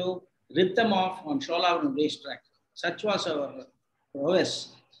when you rip them off on Sholavaram racetrack. Such was our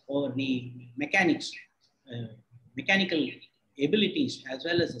prowess over the mechanics, mechanical abilities, as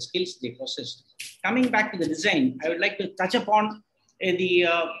well as the skills they possessed. Coming back to the design, I would like to touch upon the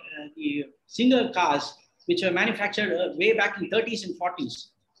Singer cars, which were manufactured way back in 30s and 40s.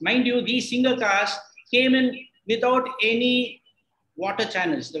 Mind you, these Singer cars came in without any water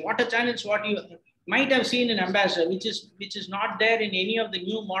channels. The water channels, what you might have seen in Ambassador, which is not there in any of the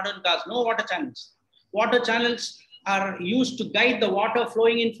new modern cars, no water channels. Water channels are used to guide the water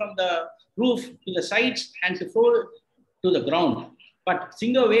flowing in from the roof to the sides and to flow to the ground. But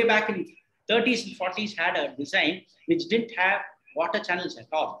Singer way back in 30s and 40s had a design which didn't have water channels at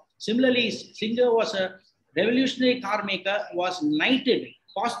all. Similarly, Singer was a revolutionary car maker, was knighted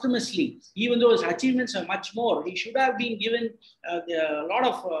posthumously, even though his achievements are much more. He should have been given a lot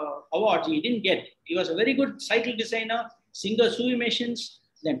of awards he didn't get. He was a very good cycle designer, Singer sewing machines,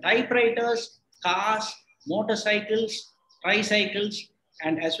 then typewriters, cars, motorcycles, tricycles,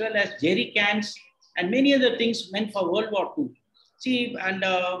 and as well as jerry cans, and many other things meant for World War II. See, and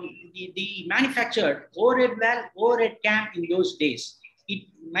the manufactured overhead valve, overhead cam in those days.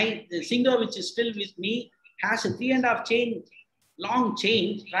 The Singer, which is still with me, has a 3.5 long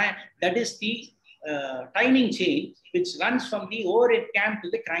chain, that is the timing chain, which runs from the overhead cam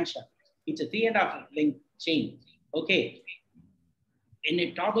to the crankshaft. It's a 3.5 length chain. Okay. When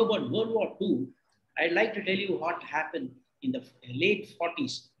I talk about World War II, I'd like to tell you what happened in the late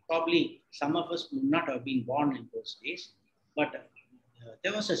 40s. Probably some of us would not have been born in those days, but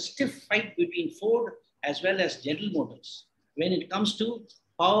there was a stiff fight between Ford as well as General Motors when it comes to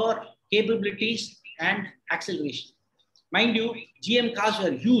power, capabilities, and acceleration. Mind you, GM cars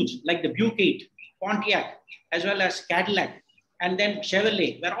were huge, like the Buick 8, Pontiac, as well as Cadillac, and then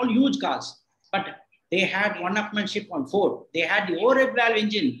Chevrolet, were all huge cars. But they had one-upmanship on Ford. They had the overhead valve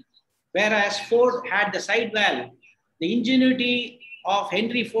engine, whereas Ford had the side valve. The ingenuity of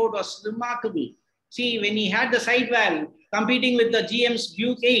Henry Ford was remarkable. See, when he had the side valve competing with the GM's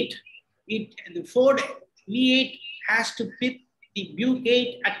Buick 8, the Ford V8 has to pit the Buick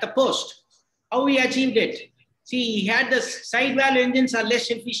 8 at the post. How he achieved it? See, he had the side valve engines are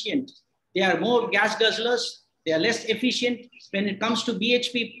less efficient. They are more gas guzzlers. They are less efficient when it comes to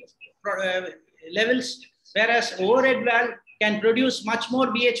BHP levels, whereas overhead valve can produce much more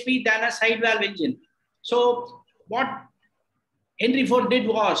BHP than a side valve engine. So what Henry Ford did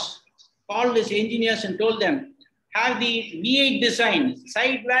was called his engineers and told them, have the V8 design,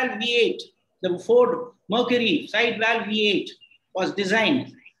 side valve V8, the Ford Mercury side valve V8 was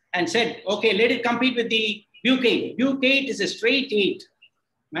designed and said, okay, let it compete with the Buick 8. Buick 8 is a straight 8.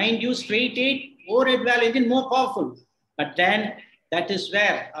 Mind you, straight 8, overhead valve engine more powerful. But then that is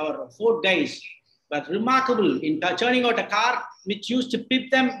where our Ford guys were remarkable in churning out a car which used to pip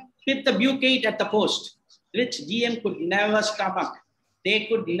the Buick 8 at the post, which GM could never stomach. They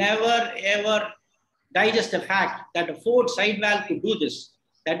could never ever digest the fact that a Ford side valve could do this.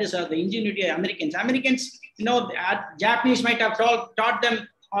 That is the ingenuity of Americans. Americans, Japanese might have taught them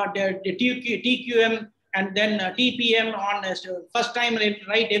or the TQM and then TPM on first time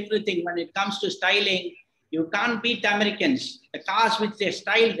write everything. When it comes to styling, you can't beat the Americans. The cars which they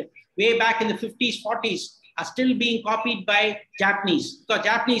styled way back in the 50s, 40s are still being copied by Japanese. Because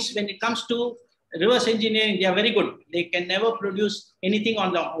Japanese, when it comes to reverse engineering, they are very good. They can never produce anything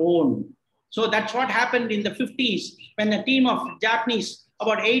on their own. So that's what happened in the 50s when a team of Japanese,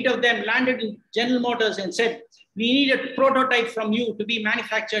 about 8 of them, landed in General Motors and said, we need a prototype from you to be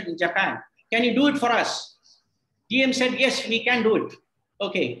manufactured in Japan. Can you do it for us? GM said, yes, we can do it.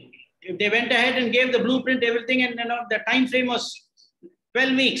 Okay. If they went ahead and gave the blueprint, everything, and the time frame was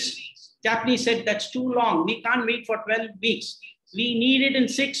 12 weeks. Japanese said, that's too long. We can't wait for 12 weeks. We need it in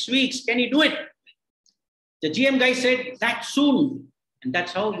 6 weeks. Can you do it? The GM guy said, that soon. And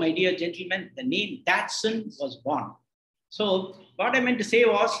that's how, my dear gentlemen, the name Datsun was born. So what I meant to say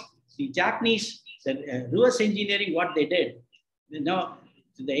was the Japanese, the reverse engineering, what they did,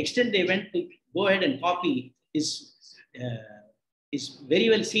 to the extent they went to go ahead and copy is very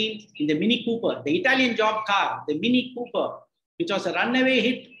well seen in the Mini Cooper, the Italian job car, the Mini Cooper, which was a runaway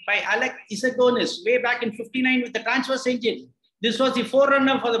hit by Alex Isagonis way back in '59 with the transverse engine. This was the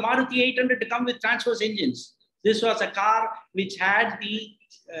forerunner for the Maruti 800 to come with transverse engines. This was a car which had the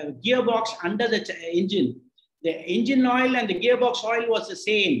gearbox under the engine. The engine oil and the gearbox oil was the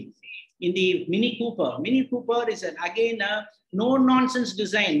same in the Mini Cooper. Mini Cooper is again a no-nonsense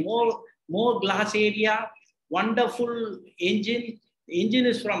design, more glass area, wonderful engine. The engine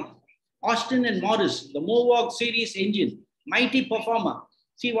is from Austin and Morris, the Mohawk series engine, mighty performer.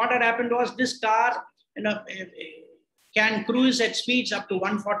 See, what had happened was this car can cruise at speeds up to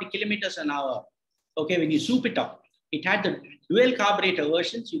 140 kilometers an hour. Okay, when you soup it up, it had the dual carburetor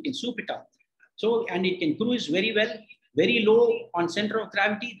versions, you can soup it up. So, and it can cruise very well, very low on center of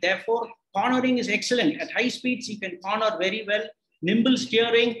gravity. Therefore, cornering is excellent. At high speeds, you can corner very well. Nimble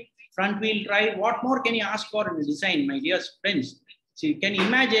steering, front wheel drive. What more can you ask for in the design, my dear friends? So you can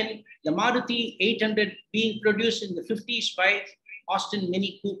imagine the Maruti 800 being produced in the 50s by Austin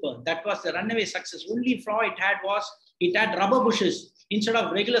Mini Cooper. That was the runaway success. Only flaw it had was it had rubber bushes instead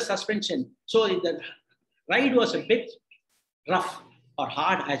of regular suspension. So the ride was a bit rough or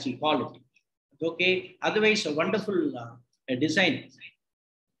hard, as you call it. Okay, otherwise a wonderful design.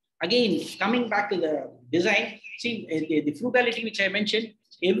 Again, coming back to the design, see the frugality which I mentioned,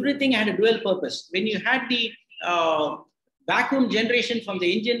 everything had a dual purpose. When you had the vacuum generation from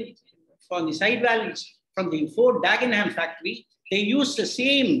the engine, from the side valves, from the Ford Dagenham factory, they used the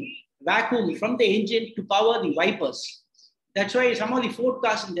same vacuum from the engine to power the wipers. That's why some of the Ford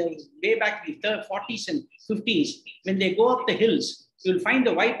cars in the way back in the 40s and 50s, when they go up the hills, you'll find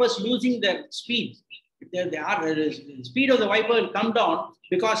the wipers losing their speed. The speed of the wiper will come down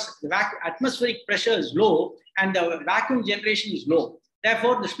because the atmospheric pressure is low and the vacuum generation is low.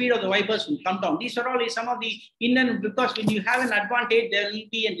 Therefore, the speed of the wipers will come down. These are all some of the because when you have an advantage, there will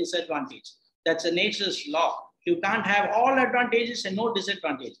be a disadvantage. That's a nature's law. You can't have all advantages and no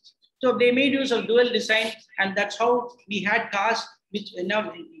disadvantages. So they made use of dual design, and that's how we had cars which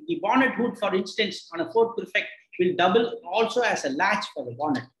the bonnet hood, for instance, on a Ford Prefect will double also as a latch for the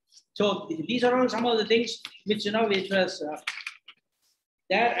bonnet. So these are all some of the things which which was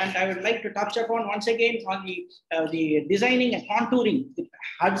there, and I would like to touch upon once again on the designing and contouring.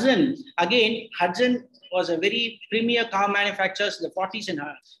 Hudson, again, Hudson was a very premier car manufacturer in the 40s and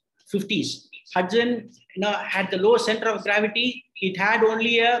 50s. Hudson had the low center of gravity. It had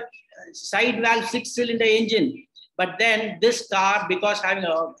only a side valve 6-cylinder engine. But then this car, because having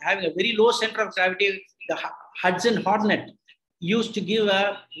a very low center of gravity, the Hudson Hornet used to give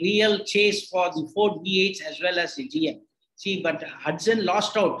a real chase for the Ford V8s as well as the GM. See, but Hudson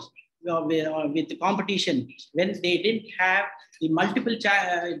lost out with the competition when they didn't have the multiple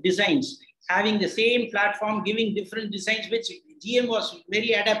designs, having the same platform, giving different designs, which GM was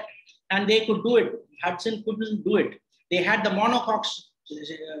very adept and they could do it. Hudson couldn't do it. They had the monocoque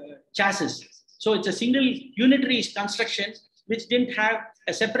chassis. So it's a single unitary construction which didn't have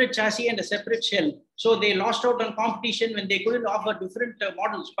a separate chassis and a separate shell. So they lost out on competition when they couldn't offer different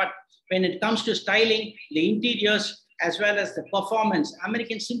models. But when it comes to styling, the interiors, as well as the performance,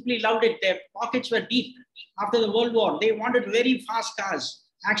 Americans simply loved it. Their pockets were deep after the World War. They wanted very fast cars,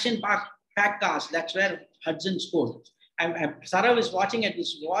 action-packed cars. That's where Hudson scored. Sarav is watching at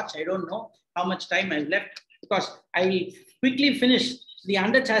his watch. I don't know how much time I've left because I will quickly finish the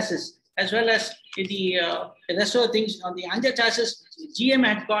under chassis as well as the rest of the things. On the under chassis, GM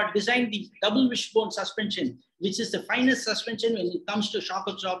had designed the double wishbone suspension, which is the finest suspension when it comes to shock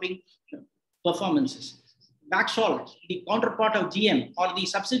absorbing performances. Vauxhall, the counterpart of GM or the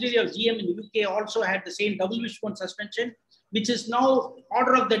subsidiary of GM in the UK, also had the same double wishbone suspension which is now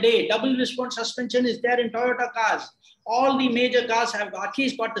order of the day. Double wishbone suspension is there in Toyota cars. All the major cars have at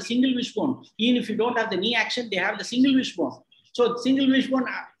least got the single wishbone. Even if you don't have the knee action, they have the single wishbone. So single wishbone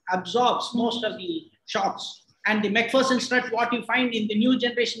absorbs most of the shocks. And the McPherson strut, what you find in the new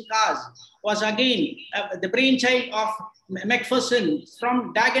generation cars, was again the brainchild of McPherson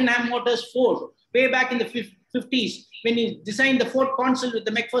from Dagenham Motors Ford, way back in the 50s, when he designed the Ford Consul with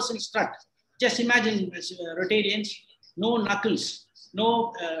the McPherson strut. Just imagine, Rotarians, no knuckles,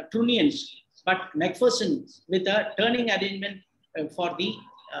 no trunnions, but McPherson with a turning arrangement for the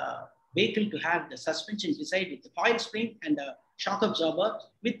vehicle to have the suspension beside with the coil spring and the shock absorber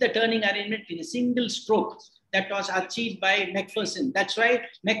with the turning arrangement in a single stroke. That was achieved by McPherson. That's why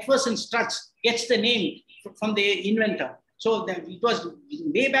McPherson struts gets the name from the inventor. So it was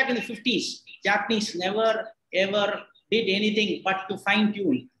way back in the 50s. Japanese never ever did anything but to fine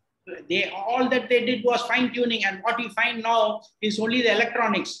tune. All that they did was fine tuning, and what we find now is only the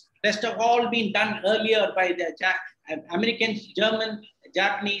electronics. Rest have all been done earlier by the Americans, German,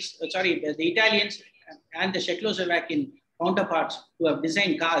 Japanese, the Italians, and the Czechoslovakian counterparts who have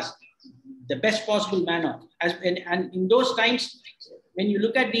designed cars the best possible manner. And in those times, when you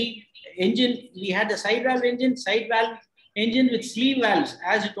look at the engine, we had the side valve engine with sleeve valves,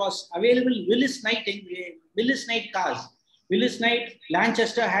 as it was available Willis Knight cars. Willis Knight,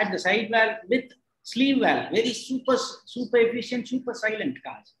 Lanchester had the side valve with sleeve valve, very super efficient, super silent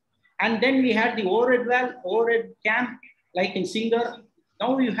cars. And then we had the overhead valve, overhead cam, like in Singer.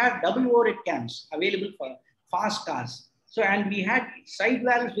 Now you have double overhead cams available for fast cars. So, and we had side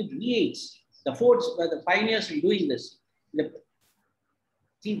valves with V8s. The Fords were the pioneers in doing this.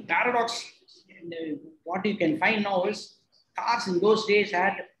 The paradox, what you can find now is cars in those days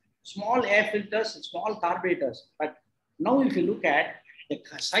had small air filters and small carburetors. But now if you look at the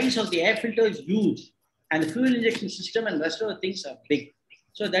size of the air filter is huge, and the fuel injection system and rest of the things are big.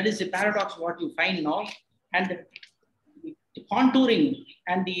 So that is the paradox what you find now. And the contouring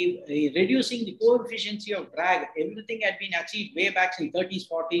and the reducing the coefficient of drag, everything had been achieved way back in 30s,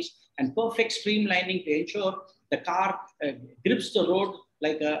 40s, and perfect streamlining to ensure the car grips the road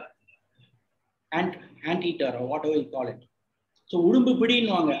like a anteater or whatever you call it. So udumbu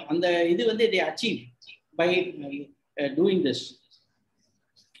pidinnuvaanga and idu vande they achieved by doing this.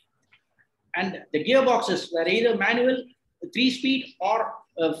 And the gearboxes were either manual 3-speed or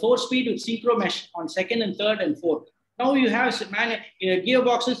 4-speed with synchro mesh on second and third and fourth. Now you have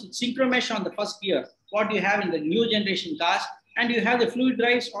gearboxes with synchro mesh on the first gear, what you have in the new generation cars, and you have the fluid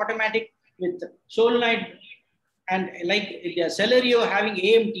drives automatic with solenoid, and like the Celerio having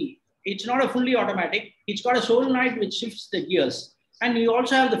AMT. It's not a fully automatic. It's got a solenoid which shifts the gears. And you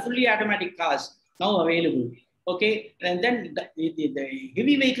also have the fully automatic cars now available. Okay, and then the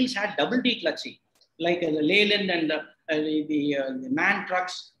heavy vehicles had double declutching, like the Leyland and the MAN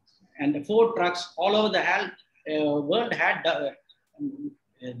trucks and the Ford trucks all over the world had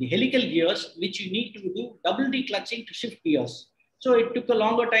the helical gears, which you need to do double declutching to shift gears. So it took a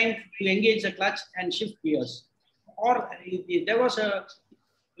longer time to engage the clutch and shift gears. Or there was a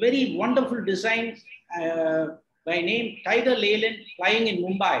very wonderful design by name Tiger Leyland flying in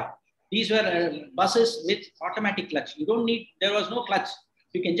Mumbai. These were buses with automatic clutch. You don't need, there was no clutch.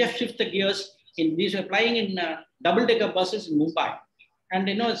 You can just shift the gears. These were flying in double-decker buses in Mumbai. And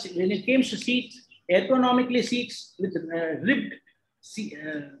you know, when it came to seats, ergonomically seats with ribbed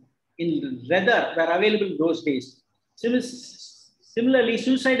in leather were available in those days. Similarly,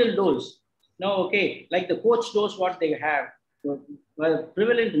 suicidal doors. Now, okay, like the coach doors, what they have were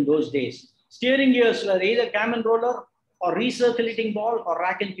prevalent in those days. Steering gears were either cam and roller or recirculating ball or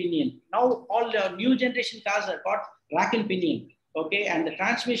rack and pinion. Now all the new generation cars have got rack and pinion. Okay, and the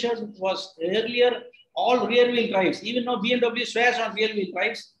transmission was earlier all rear wheel drives. Even now BMW swears on rear wheel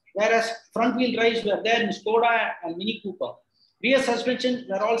drives, whereas front wheel drives were there in Skoda and Mini Cooper. Rear suspension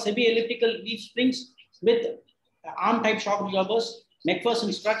were all semi-elliptical leaf springs with arm type shock absorbers,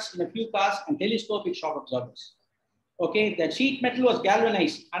 McPherson struts in a few cars, and telescopic shock absorbers. Okay, the sheet metal was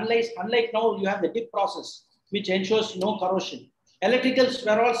galvanized. Unlike now, you have the dip process, which ensures no corrosion. Electricals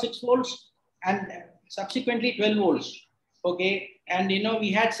were all 6 volts and subsequently 12 volts. Okay, and you know,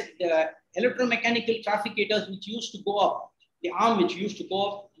 we had the electromechanical trafficators which used to go up, the arm which used to go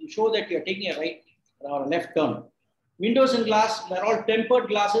up to show that you're taking a right or a left turn. Windows and glass were all tempered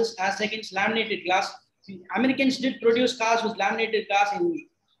glasses as against laminated glass. The Americans did produce cars with laminated glass in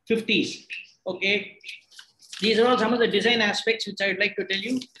 50s. Okay. These are all some of the design aspects which I would like to tell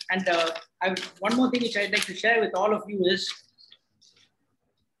you. And one more thing which I'd like to share with all of you is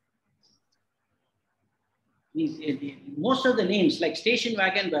most of the names like station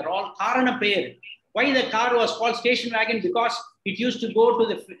wagon were all car and a pair. Why the car was called station wagon? Because it used to go to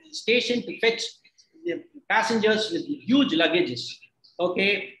the station to fetch the passengers with huge luggages.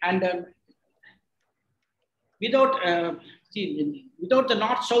 Okay, and without without the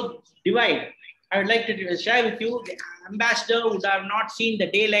north-south divide, I would like to share with you, the ambassador would have not seen the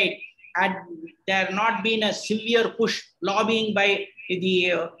daylight had there not been a severe push lobbying by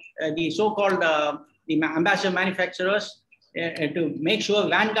the so-called the ambassador manufacturers to make sure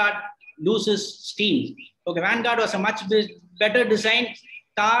Vanguard loses steam. Okay, Vanguard was a much better designed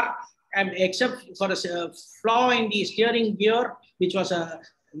car, and except for a flaw in the steering gear, which was a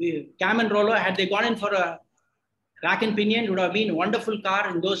cam and roller. Had they gone in for a rack and pinion, it would have been a wonderful car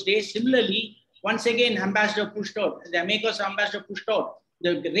in those days. Similarly, once again, Ambassador pushed out, the makers of Ambassador pushed out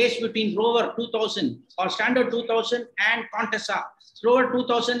the race between Rover 2000 or Standard 2000 and Contessa. Rover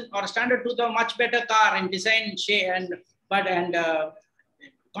 2000 or Standard 2000, much better car in design, shape, and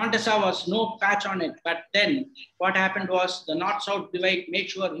Contessa was no patch on it. But then what happened was the north-south divide made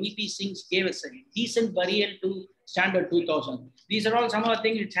sure VP Singh gave us a decent burial to Standard 2000. These are all some of the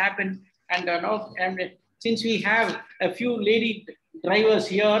things which happened. And since we have a few lady drivers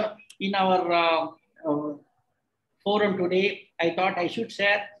here in our forum today, I thought I should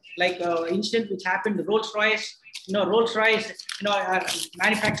share like incident which happened. Rolls-Royce, Rolls-Royce,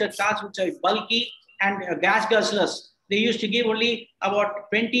 manufactured cars which are bulky and gas guzzlers. They used to give only about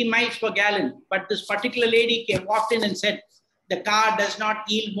 20 miles per gallon. But this particular lady walked in and said, the car does not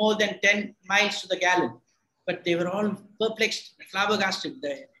yield more than 10 miles to the gallon. But they were all perplexed, flabbergasted,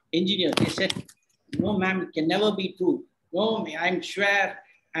 the engineer. They said, no, ma'am, it can never be true. No, I'm sure,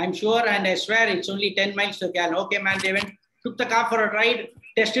 and I swear it's only 10 miles to the gallon. Okay, ma'am, they went, took the car for a ride,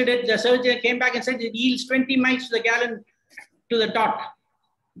 tested it. The surgeon came back and said it yields 20 miles to the gallon to the dot.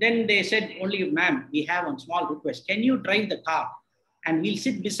 Then they said, only, ma'am, we have one small request. Can you drive the car? And we'll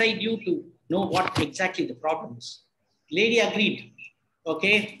sit beside you to know what exactly the problem is. Lady agreed.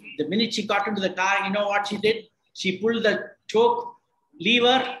 Okay. The minute she got into the car, you know what she did? She pulled the choke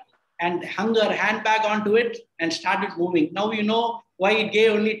lever and hung her handbag onto it and started moving. Now you know why it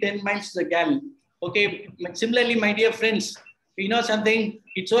gave only 10 miles to the gallon. Okay. Similarly, my dear friends, you know something?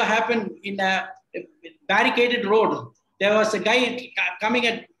 It so happened in a barricaded road. There was a guy coming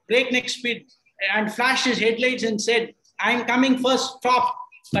at breakneck speed and flashed his headlights and said, I'm coming first, stop.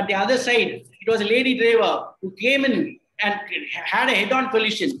 But the other side, it was a lady driver who came in and had a head-on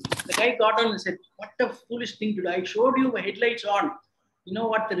collision. The guy got on and said, what a foolish thing to do. I showed you my headlights on. You know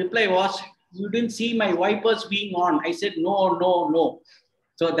what the reply was? You didn't see my wipers being on. I said, no, no, no.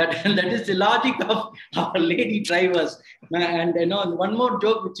 So that is the logic of our lady drivers. And one more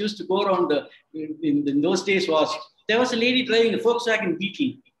joke which used to go around in those days was, there was a lady driving a Volkswagen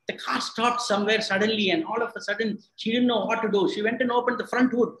Beetle. The car stopped somewhere suddenly, and all of a sudden, she didn't know what to do. She went and opened the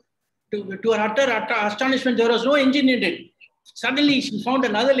front hood. To her utter astonishment, there was no engine in it. Suddenly, she found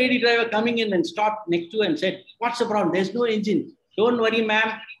another lady driver coming in and stopped next to her and said, what's the problem? There's no engine. Don't worry,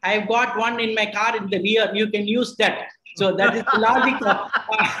 ma'am. I've got one in my car in the rear. You can use that. So that is the logic.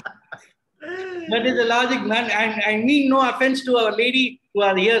 That is the logic, man. And I mean no offense to our lady who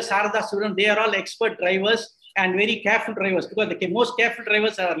are here, Sarada Suran. They are all expert drivers and very careful drivers, because the most careful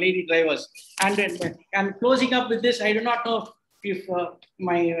drivers are lady drivers. And closing up with this, I do not know if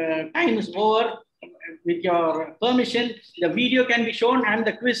my time is over. With your permission, the video can be shown and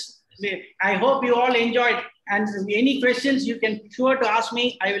the quiz. I hope you all enjoyed. And any questions you can be sure to ask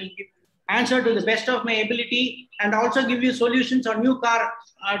me. I will answer to the best of my ability and also give you solutions on new car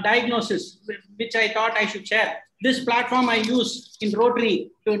diagnosis, which I thought I should share. This platform I use in Rotary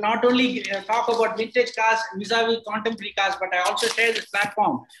to not only talk about vintage cars vis-a-vis contemporary cars, but I also share this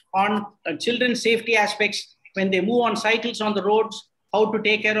platform on children's safety aspects when they move on cycles on the roads, how to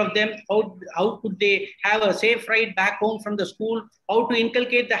take care of them, how could they have a safe ride back home from the school, how to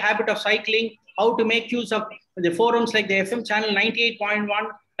inculcate the habit of cycling, how to make use of the forums like the FM channel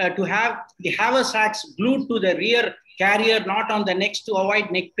 98.1 to have the haversacks glued to the rear carrier, not on the necks to avoid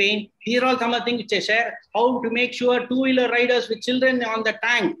neck pain. These are all some of the things which I share. How to make sure two-wheeler riders with children on the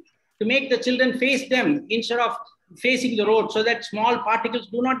tank, to make the children face them instead of facing the road, so that small particles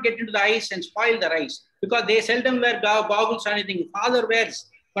do not get into the eyes and spoil the eyes, because they seldom wear goggles or anything. Father wears,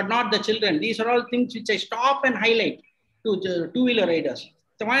 but not the children. These are all things which I stop and highlight to the two-wheeler riders.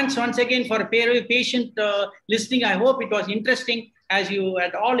 So once again, for a patient listening, I hope it was interesting as you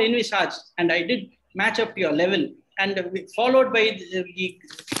had all envisaged, and I did match up to your level. And followed by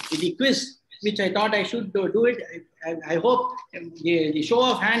the quiz, which I thought I should do it. I hope the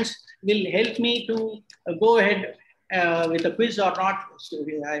show of hands will help me to go ahead with the quiz or not. So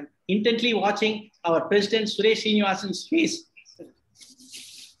I'm intently watching our President Suresh Srinivasan's face.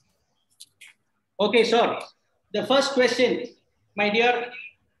 Okay, sir. The first question, my dear,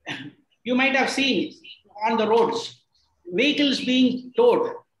 you might have seen on the roads, vehicles being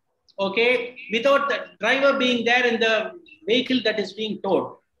towed, okay, without the driver being there in the vehicle that is being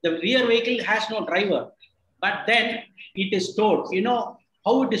towed. The rear vehicle has no driver, but then it is towed. You know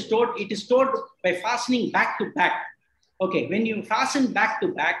how it is towed? It is towed by fastening back to back. Okay, when you fasten back to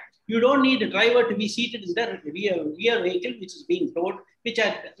back, you don't need a driver to be seated in the rear vehicle which is being towed, which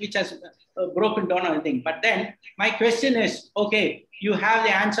has broken down or anything. But then my question is, okay, you have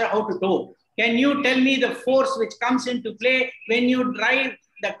the answer how to tow. Can you tell me the force which comes into play when you drive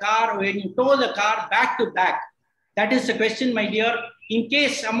the car, when you tow the car back to back? That is the question, my dear. In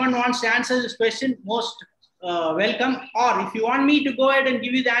case someone wants to answer this question, most welcome. Or if you want me to go ahead and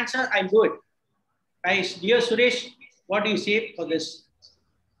give you the answer, I'll do it. Nice. Dear Suresh, what do you say for this?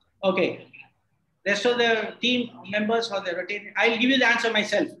 Okay. Rest of the team members or the rotating, I'll give you the answer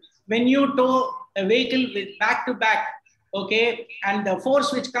myself. When you tow a vehicle with back to back, okay, and the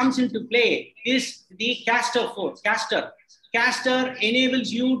force which comes into play is the caster force. Caster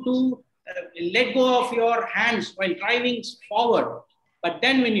enables you to let go of your hands while driving forward. But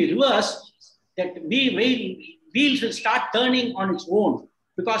then when you reverse, that wheels will start turning on its own,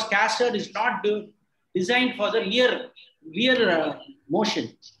 because caster is not designed for the rear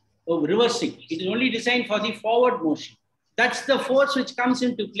motion of reversing. It is only designed for the forward motion. That's the force which comes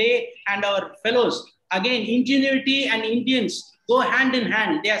into play. And our fellows, again, ingenuity and Indians go hand in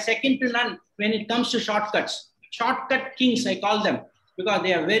hand. They are second to none when it comes to shortcuts. Shortcut kings, I call them, because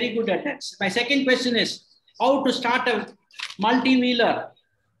they are very good at that. My second question is how to start a multi-wheeler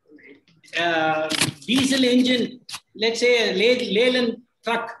diesel engine, let's say a Leyland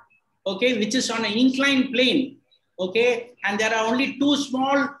truck, okay, which is on an inclined plane, okay, and there are only two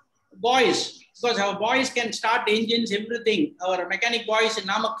small boys, because our boys can start engines, everything, our mechanic boys in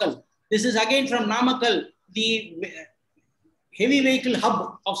Namakkal. This is again from Namakkal, the heavy vehicle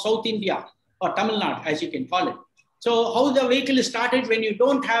hub of South India, or Tamil Nadu, as you can call it. So how the vehicle is started when you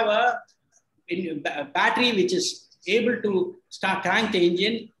don't have a battery which is able to start crank the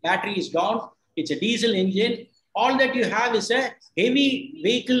engine, battery is down, it's a diesel engine. All that you have is a heavy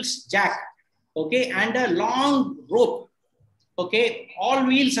vehicle's jack, okay, and a long rope, okay. All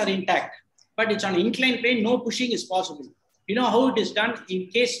wheels are intact, but it's on inclined plane, no pushing is possible. You know how it is done? In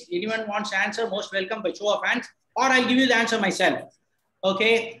case anyone wants to answer, most welcome by show of hands, or I'll give you the answer myself.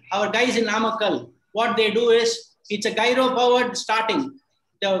 Okay, our guys in Namakkal, what they do is, it's a gyro powered starting.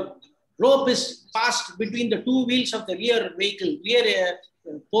 The rope is passed between the two wheels of the rear vehicle, rear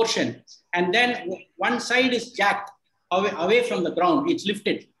portion, and then one side is jacked away from the ground. It's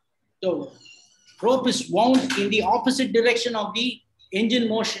lifted. So rope is wound in the opposite direction of the engine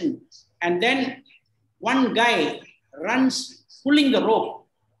motion, and then one guy runs pulling the rope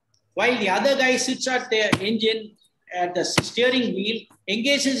while the other guy sits at the engine at the steering wheel,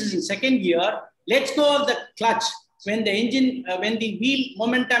 engages in second gear, lets go of the clutch when the engine, when the wheel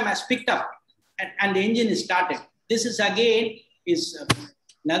momentum has picked up and the engine is started. This is again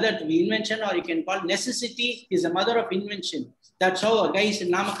another invention, or you can call necessity is the mother of invention. That's how our guys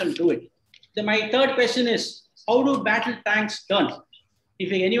in Namakkal do it. Then my third question is, how do battle tanks turn?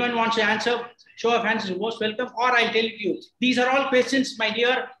 If anyone wants to answer, show of hands is most welcome, or I'll tell it to you. These are all questions, my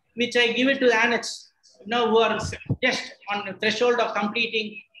dear, which I give it to the annex, who are just on the threshold of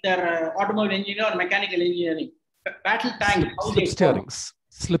completing their automobile engineer or mechanical engineering. Battle tank.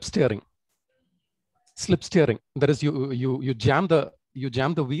 Slip steering. That is, you jam the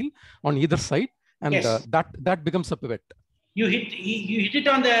wheel on either side, and yes, that becomes a pivot. You hit it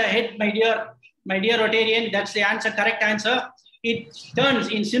on the head, my dear Rotarian. That's the answer, correct answer. It turns,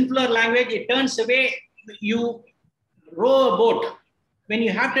 in simpler language, it turns away. You row a boat. When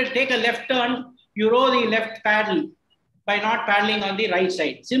you have to take a left turn, you row the left paddle by not paddling on the right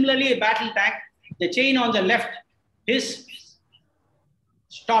side. Similarly, a battle tank, the chain on the left is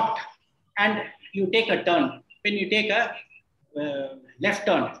stopped and you take a turn when you take a left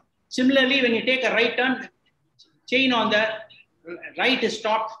turn. Similarly, when you take a right turn, chain on the right is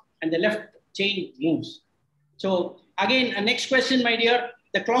stopped and the left chain moves. So again, next question, my dear,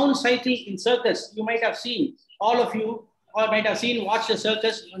 the clown cycle in circus, you might have seen, all of you, or might have seen, watch the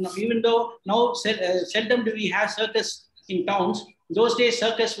circus, even though now seldom do we have circus in towns. Those days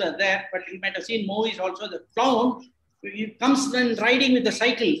circus were there, but you might have seen movies also. The clown, he comes when riding with the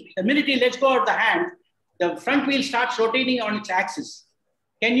cycle. The minute he lets go of the hand, the front wheel starts rotating on its axis.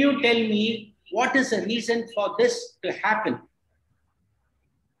 Can you tell me what is the reason for this to happen?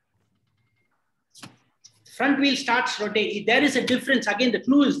 Front wheel starts rotating. There is a difference. Again, the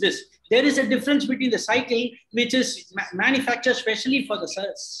clue is this. There is a difference between the cycle, which is manufactured specially for the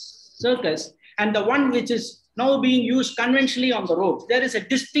circus, and the one which is now being used conventionally on the road. There is a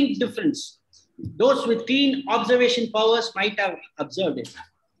distinct difference. Those with keen observation powers might have observed it.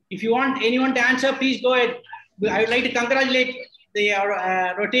 If you want anyone to answer, please go ahead. I would like to congratulate the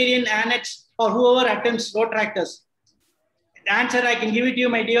Rotarian Annex or whoever attempts road tractors. The answer I can give it to you,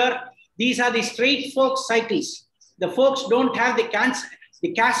 my dear. These are the straight fork cycles. The forks don't have the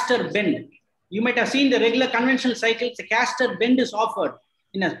caster bend. You might have seen the regular conventional cycles, the caster bend is offered.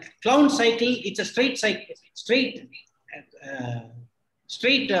 In a clown cycle, it's a straight cycle, straight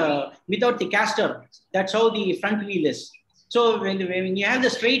without the caster. That's how the front wheel is. So when you have the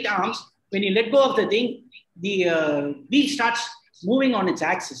straight arms, when you let go of the thing, the wheel starts moving on its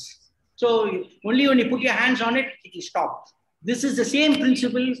axis. So only when you put your hands on it, it will stop. This is the same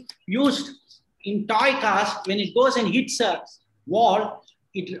principle used in toy cars. When it goes and hits a wall,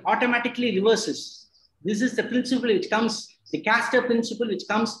 it automatically reverses. This is the principle which comes, the caster principle which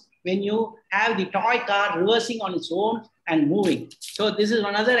comes when you have the toy car reversing on its own and moving. So this is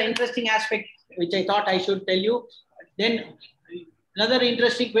another interesting aspect which I thought I should tell you. Then another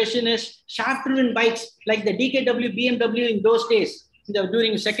interesting question is shaft-driven bikes like the DKW, BMW in those days,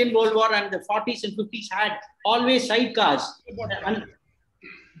 during the Second World War and the 40s and 50s had always sidecars.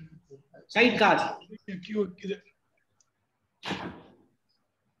 Sidecars.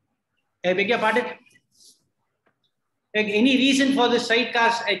 I beg your pardon? Like any reason for this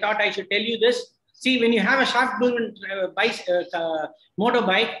sidecars, I thought I should tell you this. See, when you have a shaft-driven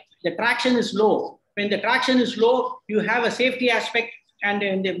motorbike, the traction is low. When the traction is low, you have a safety aspect and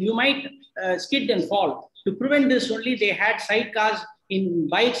you might skid and fall. To prevent this only, they had sidecars in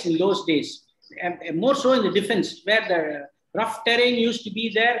bikes in those days. More so in the defense, where the rough terrain used to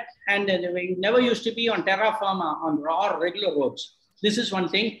be there and it never used to be on terra firma, on raw regular roads. This is one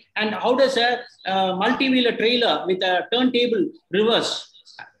thing. And how does a multi-wheeler trailer with a turntable reverse?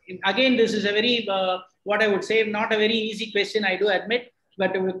 Again, this is a very, what I would say, not a very easy question, I do admit.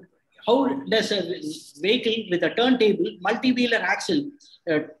 But how does a vehicle with a turntable, multi-wheeler axle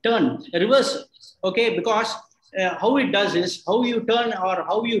turn, reverse? Okay, because how it does is, how you turn or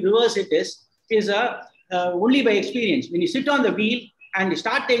how you reverse it is only by experience. When you sit on the wheel and you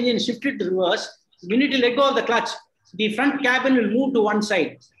start the engine, shift it to reverse, you need to let go of the clutch. The front cabin will move to one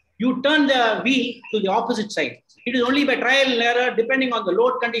side. You turn the wheel to the opposite side. It is only by trial and error, depending on the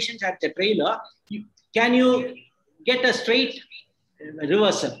load conditions at the trailer, can you get a straight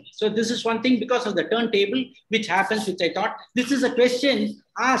reversal. So this is one thing because of the turntable, which happens, which I thought, this is a question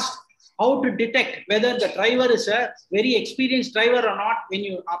asked, how to detect whether the driver is a very experienced driver or not when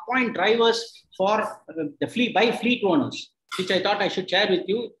you appoint drivers for the fleet owners, which I thought I should share with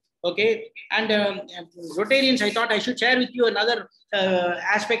you. Okay, and Rotarians, I thought I should share with you another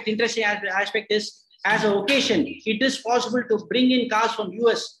interesting aspect is, as an occasion, it is possible to bring in cars from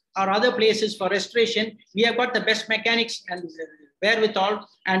US or other places for restoration. We have got the best mechanics and wherewithal,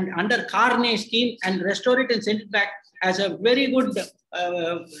 and under Carne scheme, and restore it and send it back as a very good,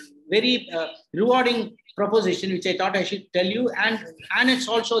 very rewarding proposition, which I thought I should tell you. And it's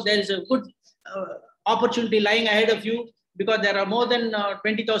also, there is a good opportunity lying ahead of you, because there are more than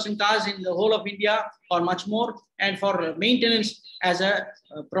 20,000 cars in the whole of India or much more, and for maintenance as a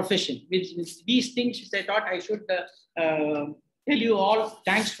profession. With these things, which I thought I should tell you all.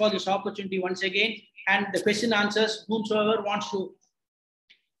 Thanks for this opportunity once again. And the question answers, whomsoever wants to,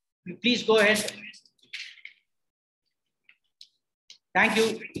 please go ahead. Thank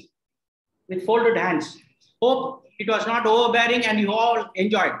you. With folded hands. Hope it was not overbearing and you all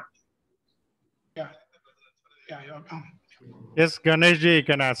enjoyed. Yeah. Yes, Ganesh ji, you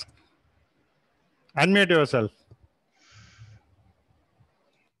can ask. Unmute yourself.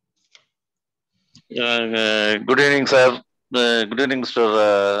 Good evening, sir. Good evening,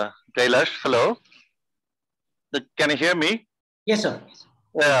 Mr. Kylas. Hello. Can you hear me? Yes, sir.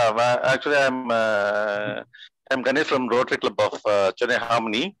 Yeah, actually, I'm Ganesh from Rotary Club of Chennai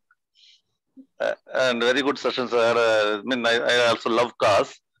Harmony. And very good sessions, sir. I also love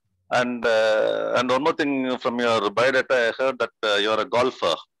cars. And one more thing from your biodata, I heard that you're a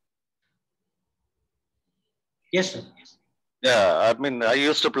golfer. Yes, sir. Yeah, I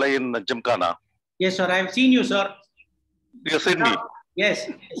used to play in Gymkhana. Yes, sir. I've seen you, sir. You've seen me? Yes.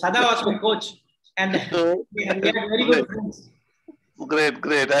 Sada was my coach. And we had very good friends.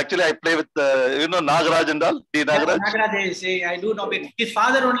 Great. Actually, I play with, Nagaraj and all? D. Nagaraj? Nagaraj, I do know. His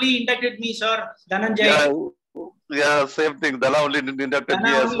father only inducted me, sir. Dhananjay. Yeah, same thing. Dana only inducted me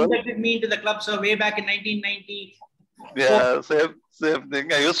as well. Inducted me into the club, sir, way back in 1990. Yeah, same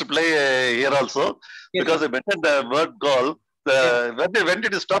thing. I used to play here also, yes, because I mentioned the word golf. When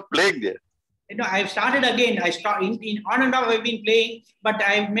did you stop playing there? I've started again. In on and off I've been playing, but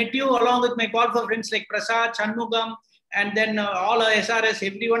I've met you along with my call for friends like Prasad, Chanmugam, and then all SRS,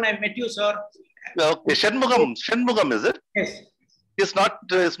 everyone. I've met you, sir. Okay, Shanmugam, is it? Yes. It's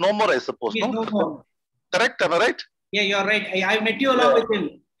no more, I suppose. He's no more. Correct, am I right? Yeah, you're right. I've met you along with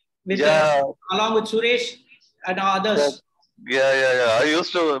him, along with Suresh and others. Yeah. I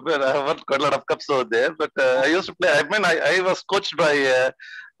used to. I have won quite a lot of cups over there, but I used to play. I mean, I was coached by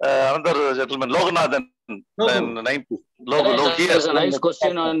another gentleman, Loganathan, in 90s. That's a nice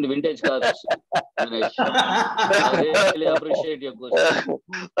question on vintage cars. I really appreciate your question.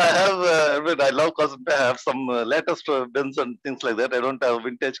 I love cars. I have some latest bins and things like that. I don't have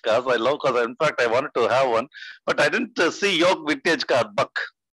vintage cars. I love cars. In fact, I wanted to have one, but I didn't see your vintage car, Buck.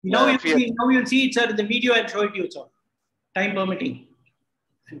 Now you'll see it, sir. In the video, I'll show it to you, sir. Time permitting.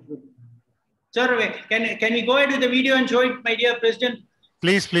 Sir, can we go ahead with the video and show it, my dear President?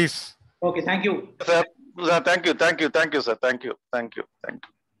 Please. Okay, thank you. Sir, thank you, sir. Thank you.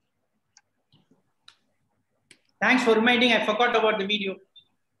 Thanks for reminding. I forgot about the video.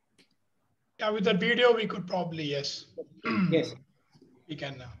 Yeah, with the video, we could probably, yes. Yes. We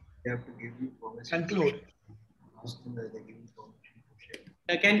can conclude.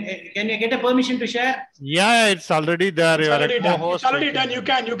 Can you get a permission to share? Yeah, it's already there. It's already done. You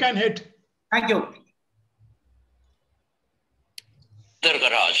can hit. Thank you. Their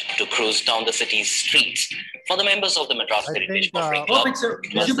garage to cruise down the city's streets for the members of the Madras Heritage Offering Club.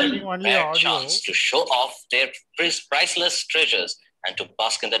 A chance to show off their priceless treasures and to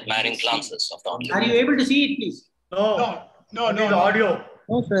bask in the admiring glances of the onlookers. Are you able to see it, please? No. The audio.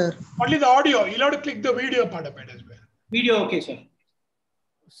 No, sir. Only the audio. You'll have to click the video part of it as well. Video, okay, sir.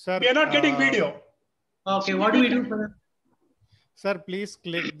 Sir, we are not getting video. Okay, what do we do for that? Sir, please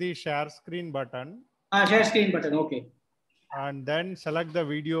click the share screen button. Share screen button, okay. And then select the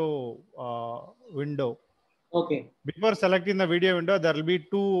video window. Okay. Before selecting the video window, there will be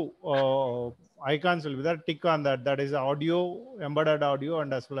two icons will be there. Tick on that. That is audio, embedded audio,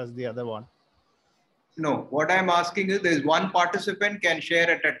 and as well as the other one. No, what I'm asking is there's one participant can share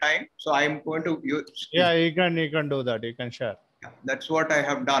at a time. So I'm going to use. Yeah, you can do that. You can share. Yeah, that's what I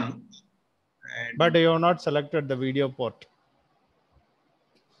have done. And but you have not selected the video port.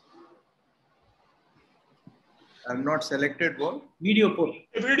 I'm not selected what? Video port.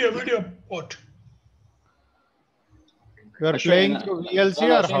 Video port. You are playing through VLC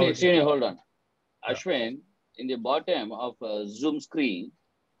or how? Ashwin, hold on. Ashwin, in the bottom of Zoom screen,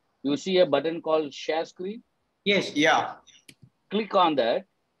 you see a button called share screen? Yes. Yeah. Click on that.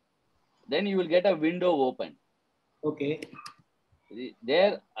 Then you will get a window open. Okay.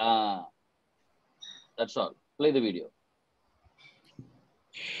 There, that's all. Play the video.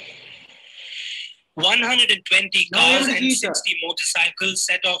 120 cars and 60 motorcycles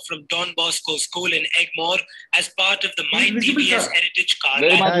set off from Don Bosco School in Egmore as part of the My TVS Heritage Car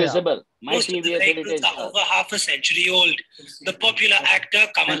Very much Line. visible. Most of the vehicles are over half a century old. The popular actor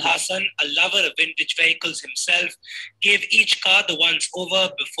Kamal Hassan, a lover of vintage vehicles himself, gave each car the once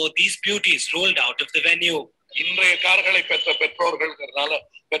over before these beauties rolled out of the venue. இன்றைய கார்களை பெற்ற பெற்றோர்கள்ங்கிறதுனால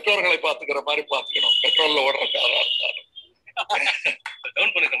பெற்றோர்களை பார்த்துக்கிற மாதிரி பார்த்துக்கணும் பெட்ரோல்ல ஓடுற காரா இருந்தாலும்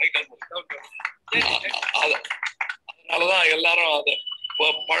அதனாலதான் எல்லாரும் அது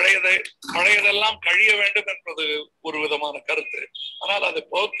பழையதெல்லாம் கழிய வேண்டும் என்பது ஒரு விதமான கருத்து. ஆனால் அதை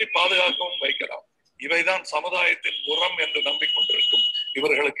போற்றி பாதுகாக்கவும் வைக்கலாம். இவைதான் சமுதாயத்தின் உரம் என்று நம்பிக்கொண்டிருக்கும்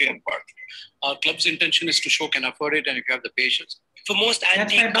இவர்களுக்கு என் வாழ்த்து. Our club's intention is to show can afford it and if you have the patience. For most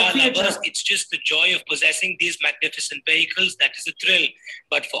antique car lovers, it's just the joy of possessing these magnificent vehicles that is a thrill.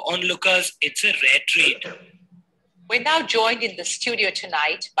 But for onlookers, it's a rare treat. We're now joined in the studio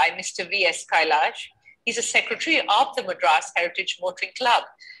tonight by Mr. V.S. Kylas. He's a secretary of the Madras Heritage Motoring Club.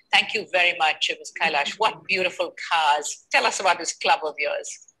 Thank you very much, Ms. Kylas. What beautiful cars. Tell us about this club of yours.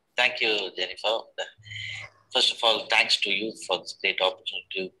 Thank you, Jennifer. First of all, thanks to you for this great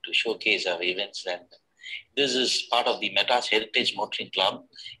opportunity to showcase our events. And this is part of the Madras Heritage Motoring Club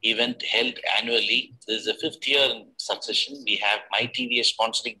event held annually. This is the 5th year in succession. We have My TVS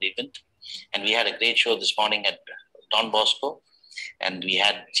sponsoring the event. And we had a great show this morning at Don Bosco. And we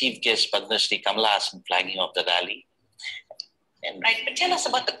had Chief Guest Padma Shri Kamal Hassan flagging off the rally. Right, but tell us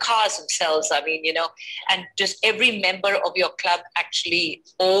about the cars themselves. I mean, you know, and does every member of your club actually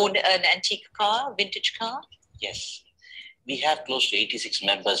own an antique car, vintage car? Yes, we have close to 86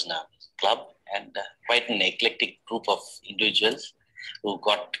 members in our club and quite an eclectic group of individuals who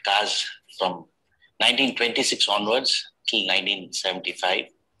got cars from 1926 onwards till 1975.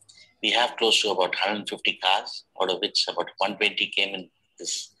 We have close to about 150 cars, out of which about 120 came in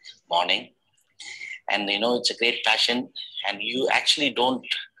this morning. And, you know, it's a great passion. And you actually don't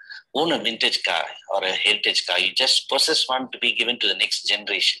own a vintage car or a heritage car. You just possess one to be given to the next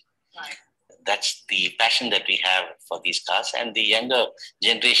generation. Right. That's the passion that we have for these cars, and the younger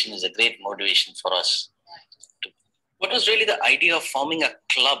generation is a great motivation for us. What was really the idea of forming a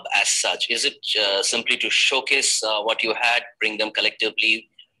club as such? Is it simply to showcase what you had, bring them collectively,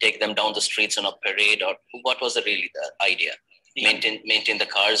 take them down the streets on a parade, or what was really the idea? Maintain the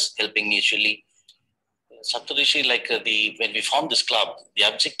cars, helping mutually. Saptarishi, when we formed this club, the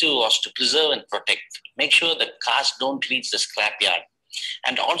objective was to preserve and protect, make sure the cars don't reach the scrapyard,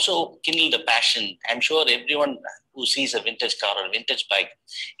 and also kindle the passion. I'm sure everyone who sees a vintage car or a vintage bike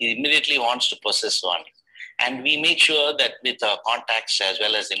immediately wants to possess one. And we make sure that with our contacts as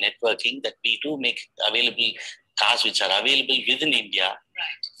well as the networking, that we do make available cars which are available within India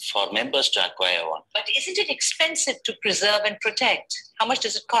for members to acquire one. But isn't it expensive to preserve and protect? How much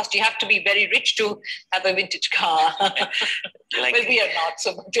does it cost? You have to be very rich to have a vintage car. Well, we are not,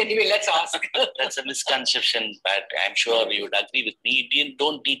 so but anyway, let's ask. That's a misconception, but I'm sure you would agree with me. You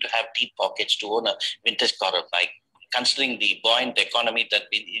don't need to have deep pockets to own a vintage car or bike. Considering the buoyant economy that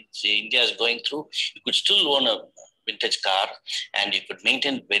India is going through, you could still own a vintage car and you could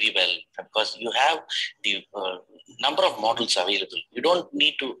maintain it very well, because you have the number of models available. You don't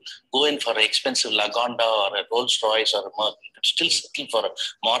need to go in for an expensive Lagonda or a Rolls Royce or a Merc. You could still settle for a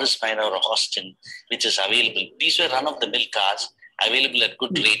Morris Minor or Austin, which is available. These were run-of-the-mill cars available at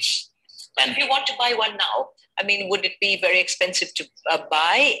good rates. And if you want to buy one now, I mean, would it be very expensive to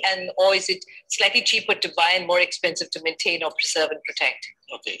buy, or is it slightly cheaper to buy and more expensive to maintain or preserve and protect?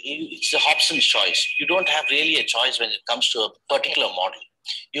 Okay, it's a Hobson's choice. You don't have really a choice when it comes to a particular model.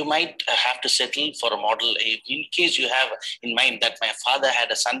 You might have to settle for a model. In case you have in mind that my father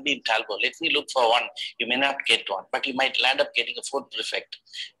had a Sunbeam Talbot, let me look for one. You may not get one, but you might land up getting a Ford Prefect.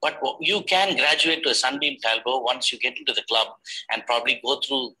 But you can graduate to a Sunbeam Talbot once you get into the club and probably go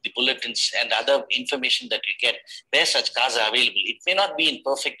through the bulletins and other information that you get where such cars are available. It may not be in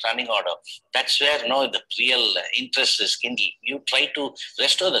perfect running order. That's where the real interest is kindled. You try to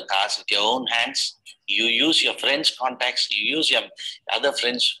restore the cars with your own hands. You use your friends' contacts, you use your other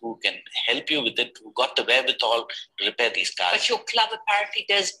friends who can help you with it, who got the wherewithal to repair these cars. But your club apparently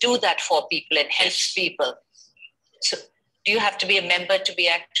does do that for people and helps people. So do you have to be a member to be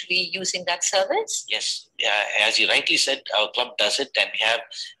actually using that service? Yes. As you rightly said, our club does it, and we have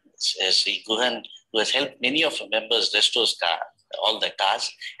Sri Guhan, who has helped many of our members restore all the cars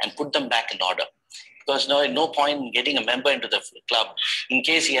and put them back in order. Because no point in getting a member into the club in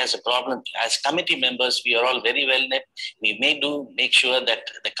case he has a problem. As committee members, we are all very well knit. We make sure that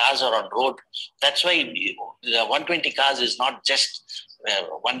the cars are on road. That's why the 120 cars is not just a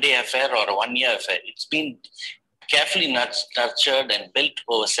one-day affair or a one-year affair. It's been carefully nurtured and built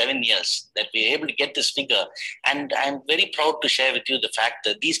over 7 years that we're able to get this figure. And I'm very proud to share with you the fact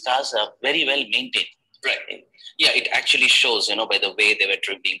that these cars are very well maintained. Right. Yeah, it actually shows, by the way they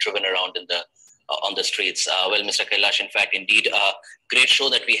were being driven around on the streets. Well, Mr. Kylas, in fact, indeed, a great show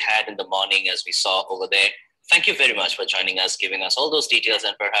that we had in the morning as we saw over there. Thank you very much for joining us, giving us all those details,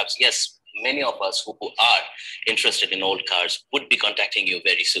 and perhaps, yes, many of us who are interested in old cars would be contacting you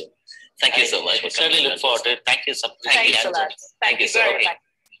very soon. Thank you so much. I certainly look forward to it. Thank you so much. Thanks a lot. Thank you so very much.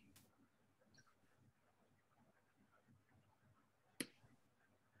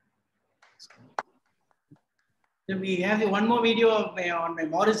 So we have one more video on my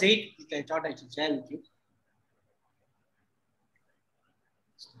Morris 8, which I thought I should share with you.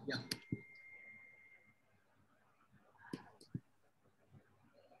 Yeah.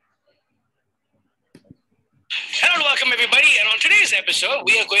 Hello and welcome everybody, and on today's episode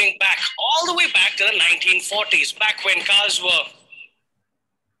we are going back all the way back to the 1940s, back when cars were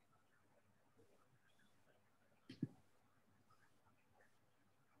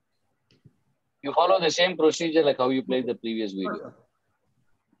You follow the same procedure like how you played the previous video.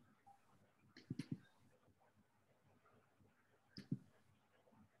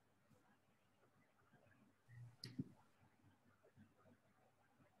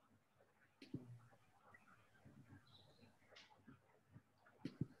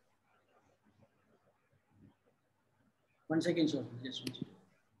 One second, sir. Just 1 second.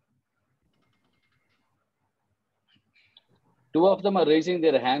 Two of them are raising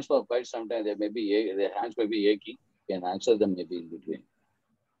their hands for quite some time. Their hands may be aching. You can answer them maybe in between.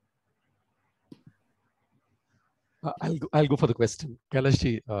 I'll go for the question.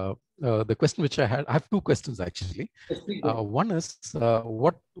 Kailash, the question which I have two questions actually. One is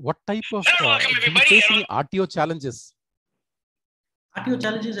what type of do you face any RTO challenges? RTO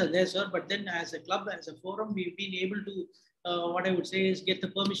challenges are there, sir, but then as a club, as a forum, we've been able to, what I would say is get the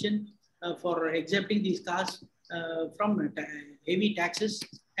permission for exempting these cars from heavy taxes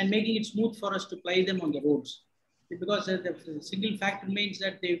and making it smooth for us to ply them on the roads. Because the single fact remains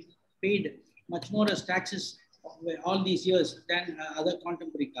that they've paid much more as taxes all these years than other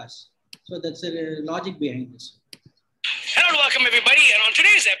contemporary cars. So that's the logic behind this. Hello and welcome everybody. And on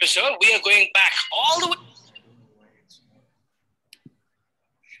today's episode, we are going back all the way.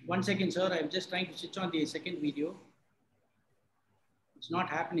 1 second, sir. I'm just trying to switch on the second video. It's not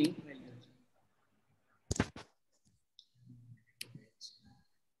happening.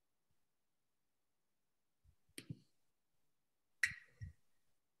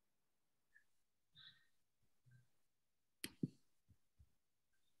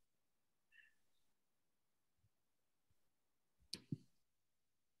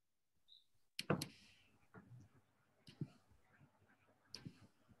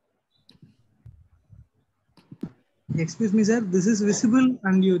 Excuse me, sir. This is visible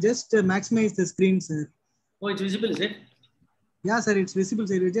and you just maximize the screen, sir. Oh, it's visible, is it? Yeah, sir. It's visible,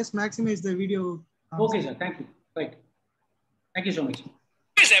 sir. You just maximize the video. Okay, sir. Thank you. Right. Thank you so much.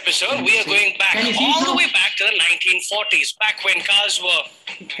 This episode, we are going back all the way back to the 1940s, back when cars were,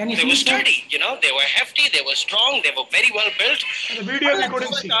 they were sturdy, you know, they were hefty, they were strong, they were very well built. And the video we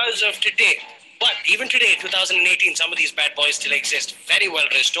couldn't see. Cars of today. But even today, 2018, some of these bad boys still exist. Very well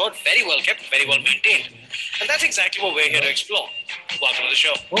restored, very well kept, very well maintained. And that's exactly what we're here to explore. Welcome to the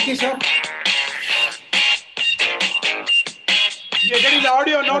show. Okay, sir. You're getting the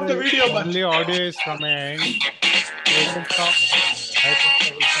audio, not the video. But only audio is from an end. We can stop. I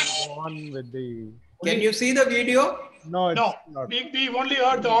think we can go on with the. Can you see the video? No, it's no. not. We only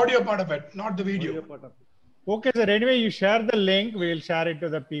heard the audio part of it, not the video. Okay, sir. Anyway, you share the link. We'll share it to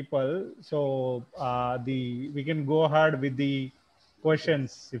the people. So we can go ahead with the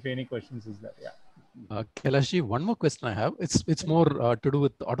questions if any questions is there. Yeah. Kylas, one more question I have. It's more to do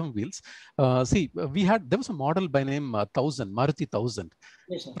with automobiles. See, there was a model by name 1000, Maruti 1000.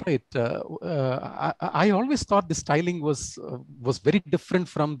 Yes, sir. Right. I always thought the styling was very different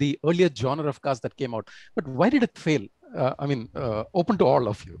from the earlier genre of cars that came out. But why did it fail? Open to all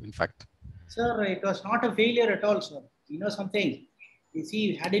of you, in fact. Sir, it was not a failure at all, sir. You know something? You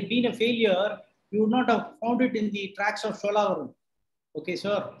see, had it been a failure, you would not have found it in the tracks of Sholavaram. Okay,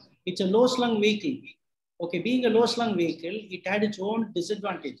 sir. It's a low-slung vehicle. Okay, being a low-slung vehicle, it had its own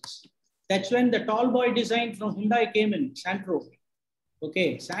disadvantages. That's when the tall boy design from Hyundai came in, Santro.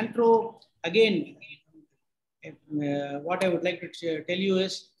 Okay, Santro, again, what I would like to tell you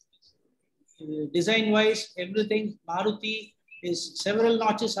is, design-wise, everything, Maruti is several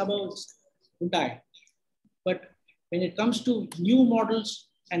notches above Hyundai. But when it comes to new models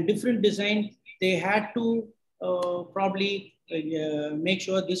and different design, they had to probably make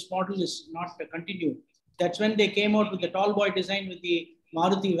sure this model is not continued. That's when they came out with the tall boy design with the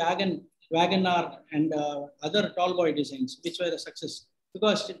Maruti Wagon-R and other tall boy designs, which were a success.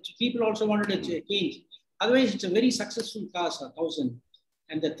 Because people also wanted a change. Otherwise, it's a very successful car, sir, 1000.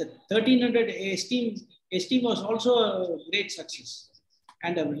 And the 1300 Esteem was also a great success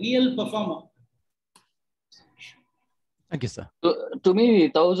and a real performer. Thank you, sir. To me,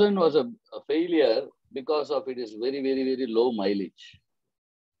 1000 was a failure because of it is very, very, very low mileage.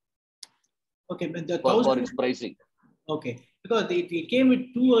 Okay, but the for its pricing. Okay, because it came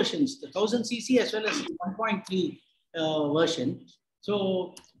with two versions, the 1000cc as well as the 1.3 version.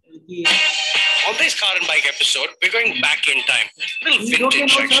 So on this car and bike episode, we're going back in time. A little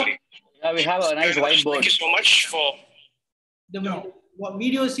vintage, actually. Yeah, we have a nice whiteboard. Thank you so much for the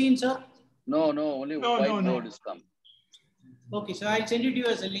video scene, sir. No, only whiteboard is come. Okay, so I'll send it to you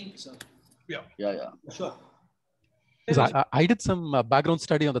as a link, sir. Yeah. Sure. I did some background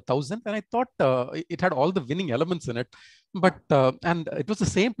study on the 1000 and I thought it had all the winning elements in it. But and it was the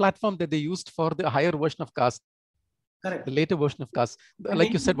same platform that they used for the higher version of cars. Correct. The later version of cars.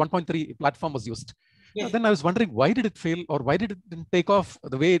 Like you said, 1.3 platform was used. Yes. Then I was wondering, why did it fail or why did it didn't take off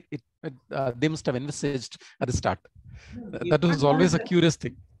the way they must have envisaged at the start? That was always a curious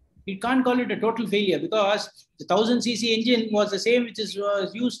thing. You can't call it a total failure because the 1000cc engine was the same which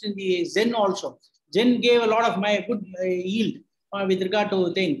was used in the Zen also. Zen gave a lot of good yield with regard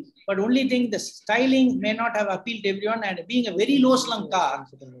to things. But only thing, the styling may not have appealed to everyone, and being a very low-slung car,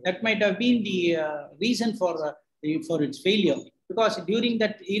 that might have been the reason for its failure. Because during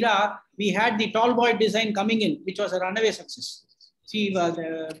that era, we had the tall boy design coming in, which was a runaway success. See,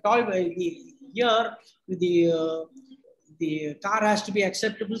 the car has to be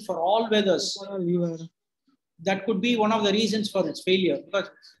acceptable for all weathers. That could be one of the reasons for its failure.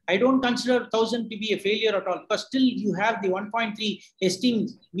 Because I don't consider 1000 to be a failure at all. Because still you have the 1.3 Esteem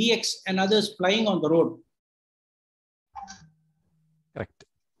VX and others flying on the road. Correct.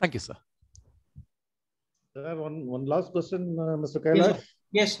 Thank you, sir. One last question, Mr. Kylas.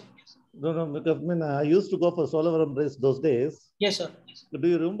 Yes. No, because I used to go for Solavaram race those days. Yes, sir. Do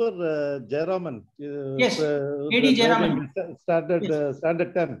you remember Jayaraman? Yes. A.D. Jayaraman.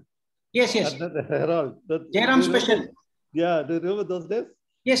 Standard 10. Yes, yes. Herald. Jairam Special. Yeah, do you remember those days?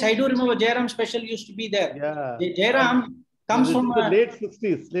 Yes, I do remember Jairam Special used to be there. Yeah. Jairam comes from the late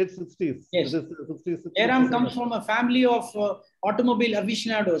 60s. Yes. 60s, Jairam comes from a family of automobile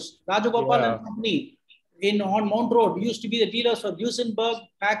aficionados. Rajagopal and company on Mount Road used to be the dealers for Duesenberg,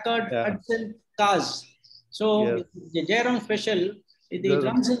 Packard, Hudson cars. So the Jairam Special, it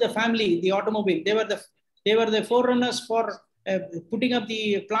runs in the family, the automobile. They were the forerunners for putting up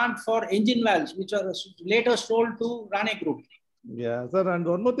the plant for engine valves, which are later sold to Rane Group. Yeah, sir. And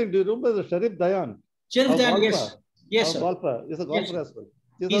one more thing, do you remember the Sharif Dayan? Sharif Dayan, yes. Yes, sir. Golfer. He's a golfer as well.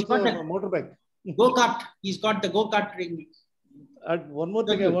 He's also a motorbike. Go-kart. He's got the go-kart ring. And one more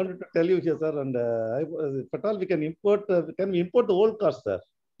thing I wanted to tell you here, sir. And if at all we can import, can we import the old cars, sir?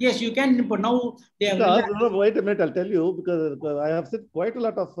 Yes, you can import. Now they have. Because, wait a minute, I'll tell you, because I have seen quite a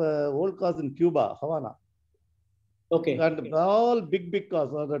lot of old cars in Cuba, Havana. Okay. And all big cars,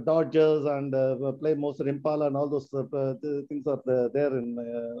 the Dodgers and Plymouth Impala and all those things are there in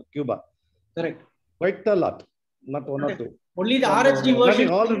Cuba. Correct. Quite a lot, not one or two. Only the RHD version.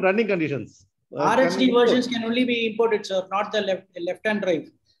 All in running conditions. RHD versions can only be imported, sir, not the left-hand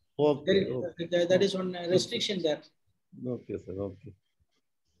drive. Okay. That is one restriction there. Okay, sir. Okay.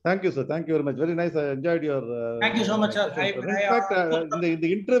 Thank you, sir. Thank you very much. Very nice. I enjoyed your. Thank you so much, sir. In fact, in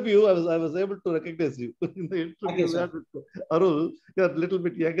the interview, I was able to recognize you. In the interview, Arul, you are a little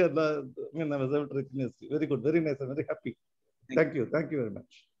bit younger. I was able to recognize you. Very good. Very nice. I'm very happy. Thank you. Thank you very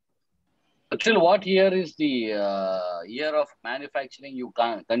much. Actually, what year is the year of manufacturing? You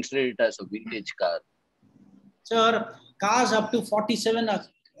can consider it as a vintage car. Sir, cars up to 47 are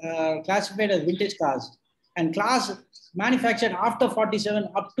classified as vintage cars. And cars manufactured after 47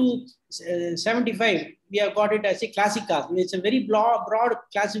 up to 75, we have got it as a classic car. It's a very broad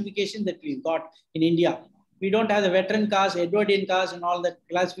classification that we've got in India. We don't have the veteran cars, Edwardian cars and all that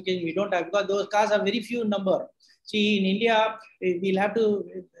classification. We don't have, because those cars are very few in number. See, in India, we'll have to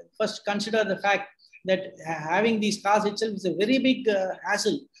first consider the fact that having these cars itself is a very big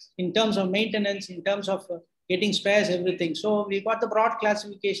hassle in terms of maintenance, in terms of getting spares, everything. So we got the broad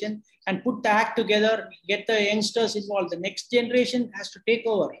classification and put the act together, get the youngsters involved. The next generation has to take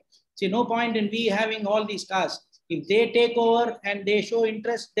over. See, no point in we having all these cars. If they take over and they show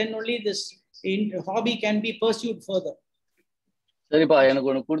interest, then only this hobby can be pursued further. சரிப்பா எனக்கு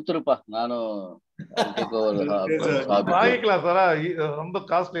ஒன்னு கொடுத்துருப்பா நானும் வாங்கிக்கலாம் sir ரொம்ப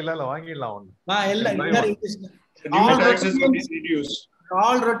costly இல்ல வாங்கிடலாம் ஒன்னு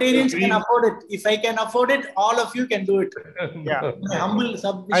all Rotarians can afford it. If I can afford it, all of you can do it. Yeah. Humble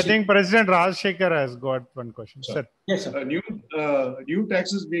submission. I think President Rajshekhar has got one question. Sir. Yes, sir. New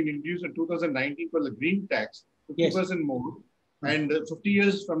taxes being introduced in 2019 for the green tax, 50% more, and 50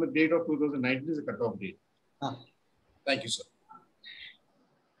 years from the date of 2019 is a cutoff date. Thank you, sir.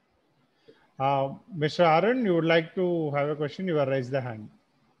 Mr. Arun, you would like to have a question? You have raised the hand.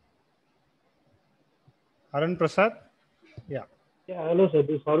 Arun Prasad? Yeah. Yeah, hello, sir.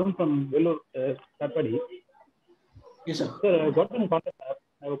 This is Arun from Vellore, Tapadi. Yes, sir. Sir, I got one contact app.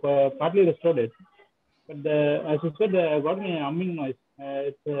 I have partly restored it. But as you said, I got a humming noise.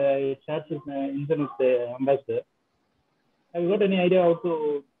 It starts with my engine with the ambassador. Have you got any idea how to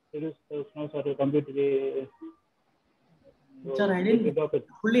reduce those noise or to compute it? Sir, I didn't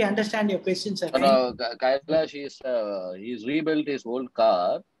fully understand your question, sir. No, Kylas, he's rebuilt his old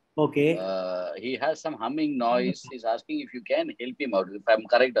car. Okay. He has some humming noise. He's asking if you can help him out. If I'm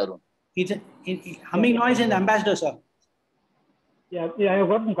correct, Arun. It's humming noise in the ambassador, sir. Yeah, I have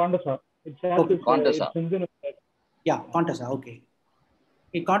got in Contessa. Okay. Contessa. Yeah, Contessa. Okay.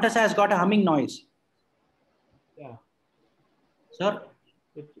 Contessa has got a humming noise. Yeah. Sir?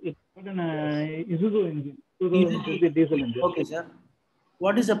 It's got an Isuzu engine. Diesel engine. Okay, sir.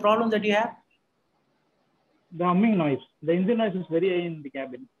 What is the problem that you have? The humming noise. The engine noise is very high in the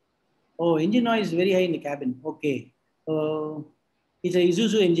cabin. Oh, engine noise is very high in the cabin. Okay. It's a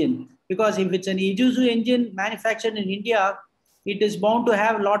Isuzu engine. Because if it's an Isuzu engine manufactured in India, it is bound to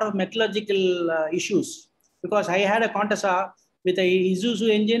have a lot of metallurgical issues. Because I had a Contessa with a Isuzu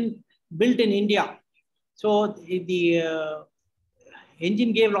engine built in India. So the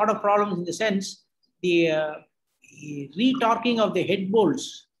engine gave a lot of problems in the sense the retorquing of the head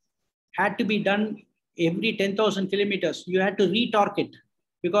bolts had to be done every 10,000 kilometers. You had to retorque it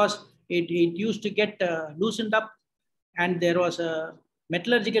because it used to get loosened up and there was a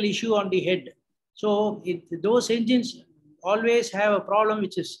metallurgical issue on the head. So those engines always have a problem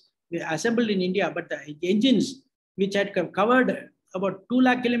which is assembled in India, but the engines which had covered about 2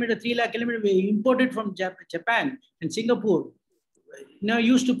 lakh kilometers, 3 lakh kilometers, we imported from Japan and Singapore,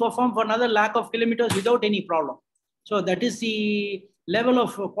 used to perform for another lakh of kilometers without any problem. So that is the level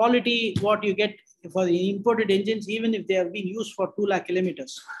of quality what you get for the imported engines, even if they have been used for 2 lakh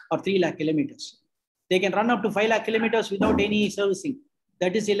kilometers or 3 lakh kilometers. They can run up to 5 lakh kilometers without any servicing.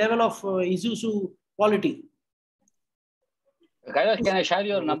 That is the level of Isuzu quality. Kylas, can I share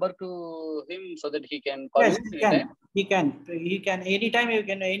your number to him so that he can call Yes, you? he can anytime. You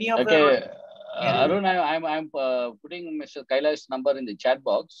can any of Okay. the. Arun, I'm putting Mr. Kylas' number in the chat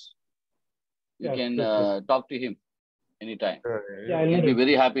box. You can talk to him anytime. Yeah, He'll be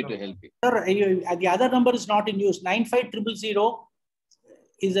very happy to help you. Sir, the other number is not in use. 95000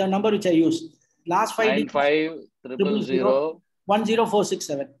 is a number which I use. Last 5 digits. 95000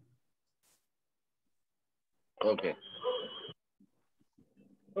 10467. Okay,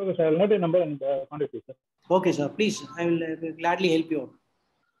 Okay. sir. I'll note your number and contact you, sir. Okay, sir. Please, I will gladly help you out.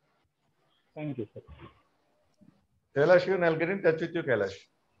 Thank you, sir. Kylas, I'll get in touch with you, Kylas.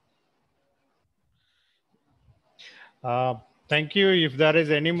 Thank you. If there is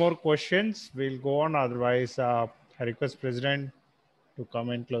any more questions, we'll go on. Otherwise, I request President to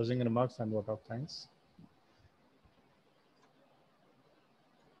come in closing remarks and vote of thanks.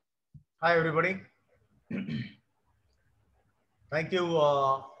 Hi, everybody. Thank you,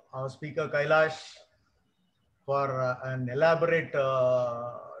 our Speaker Kylas, for an elaborate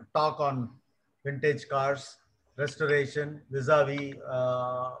talk on vintage cars, restoration, vis-a-vis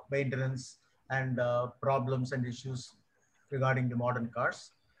maintenance, and problems and issues regarding the modern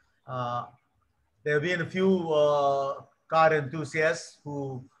cars. There have been a few car enthusiasts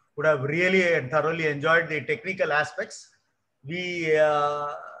who would have really and thoroughly enjoyed the technical aspects. We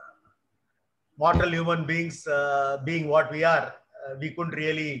mortal human beings, being what we are, we couldn't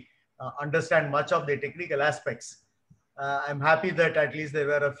really understand much of the technical aspects. I'm happy that at least there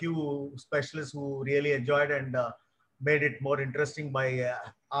were a few specialists who really enjoyed and made it more interesting by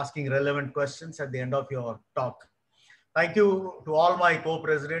asking relevant questions at the end of your talk. Thank you to all my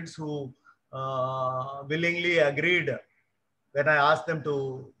co-presidents who willingly agreed when I asked them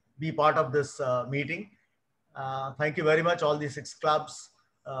to be part of this meeting. Thank you very much, all the 6 clubs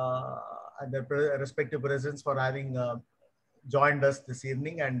and their respective presidents for having joined us this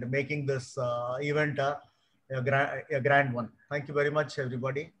evening and making this event a grand one. Thank you very much,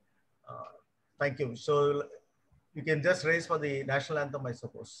 everybody. Thank you. So you can just raise for the national anthem, I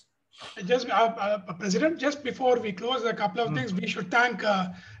suppose. Just President, just before we close, a couple of things. We should thank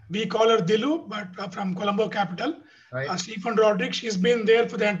B caller Dilu, but from Colombo capital. Right. Stephen Rodriguez, she's been there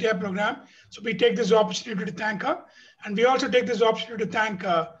for the entire program. So we take this opportunity to thank her. And we also take this opportunity to thank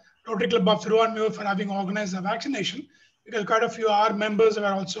Rotary Club of Thiruvanmiyur for having organized the vaccination, because quite a few of our members were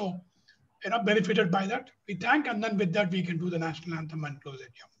also benefited by that. We thank, and then with that we can do the national anthem and close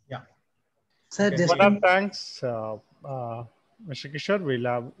it. Yeah. Sir, okay. Word of thanks, Mr. Kishore. We'll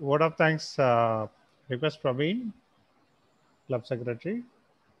have word of thanks. Request Praveen, Club Secretary.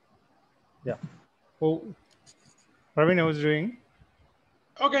 Yeah. Oh, Praveen, how is doing?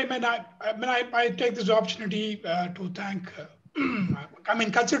 Okay, I take this opportunity to thank. I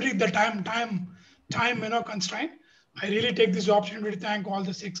mean, considering the time constraint, I really take this opportunity to thank all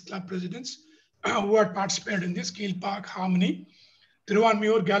the 6 club presidents who had participated in this: Keel Park, Harmony,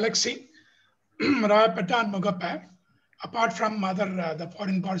 Thiruvanmiyur, Galaxy, Rayapetta, and Mugappai. Apart from other the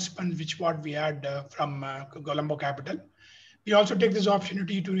foreign participants, which we had from Colombo capital. We also take this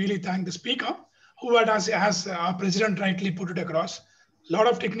opportunity to really thank the speaker, who had, as our president rightly put it across, a lot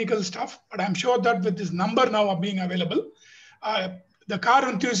of technical stuff. But I'm sure that with this number now being available, the car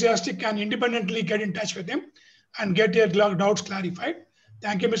enthusiastic can independently get in touch with him and get their doubts clarified.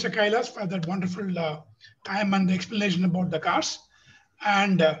 Thank you, Mr. Kylas, for that wonderful time and the explanation about the cars.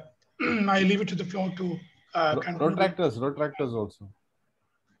 And I leave it to the floor to road tractors also.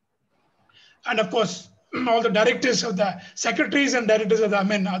 And of course, all the directors of the secretaries and directors of the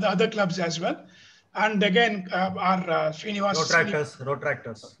other clubs as well. And again, our Srinivas. Road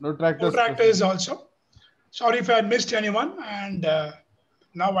tractors also. Sorry if I missed anyone. And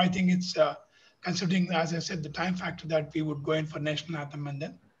now I think it's considering, as I said, the time factor, that we would go in for national anthem and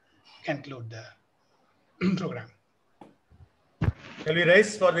then conclude the program. Shall we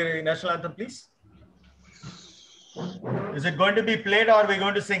raise for the national anthem, please? Is it going to be played or are we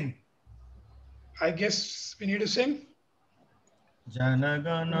going to sing? I guess we need to sing.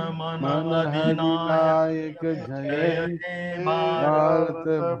 Janagana Manadinayak Jayate Bharat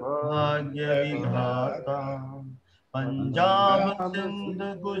Bhagya Vidhata Punjab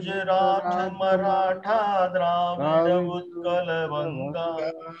Sindh Gujarat Maratha Dravida Utkal Vanga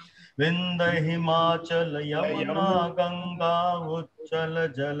Vindhya Himachal Yamuna Ganga Uchchal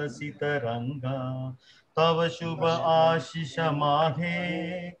Jal Sitaranga Tava Shubha Ashisha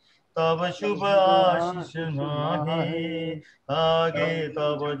Mahe Tava Shubha Ashisha Mahe Age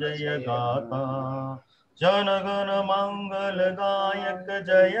Tava Jaya Gata Janagana Mangal Dayak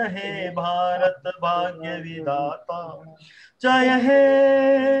Jaya He Bharat Bhagya Vidata Jaya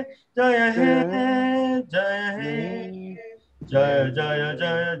He Jaya He Jaya He Jaya Jaya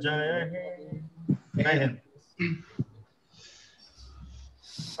Jaya Jaya He. Jai Hind.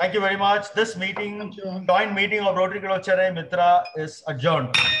 Thank you very much. This meeting, joint meeting of Rotary Club of Chennai Mitra is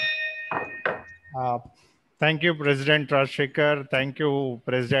adjourned. Thank you, President Rajshekhar. Thank you,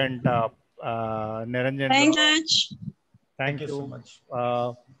 President Niranjan. Thank you much. Thank you so much.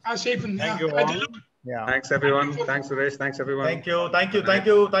 Thank you all. Yeah. Thanks everyone. Thanks Suresh. Thanks everyone. Thank you. Thank you. Thank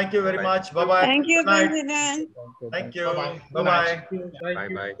you. Thank you very much. Bye bye. Thank you, Good night. President. Thank you. Bye bye. Bye bye. Good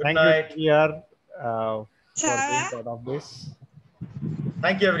Thank night. you, PR, for being part of this.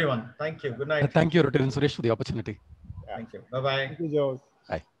 Thank you, everyone. Thank you. Good night. Thank you, Rotarian Suresh, for the opportunity. Thank you. Bye bye. Thank you, Joe.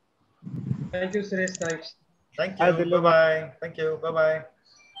 Bye. Thank you, Suresh. Thanks. Thank you. Bye bye. Thank you. Bye bye.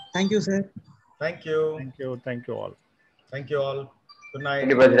 Thank you, sir. Thank you. Thank you. Thank you all. Thank you all. Good night. Thank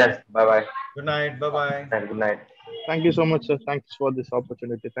you, President. Bye bye. Good night. Bye bye. And good night. Thank you so much, sir. Thanks for this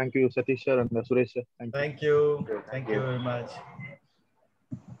opportunity. Thank you, Satish sir and Suresh sir. Thank you. Thank you very much.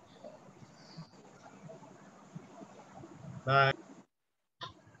 Bye.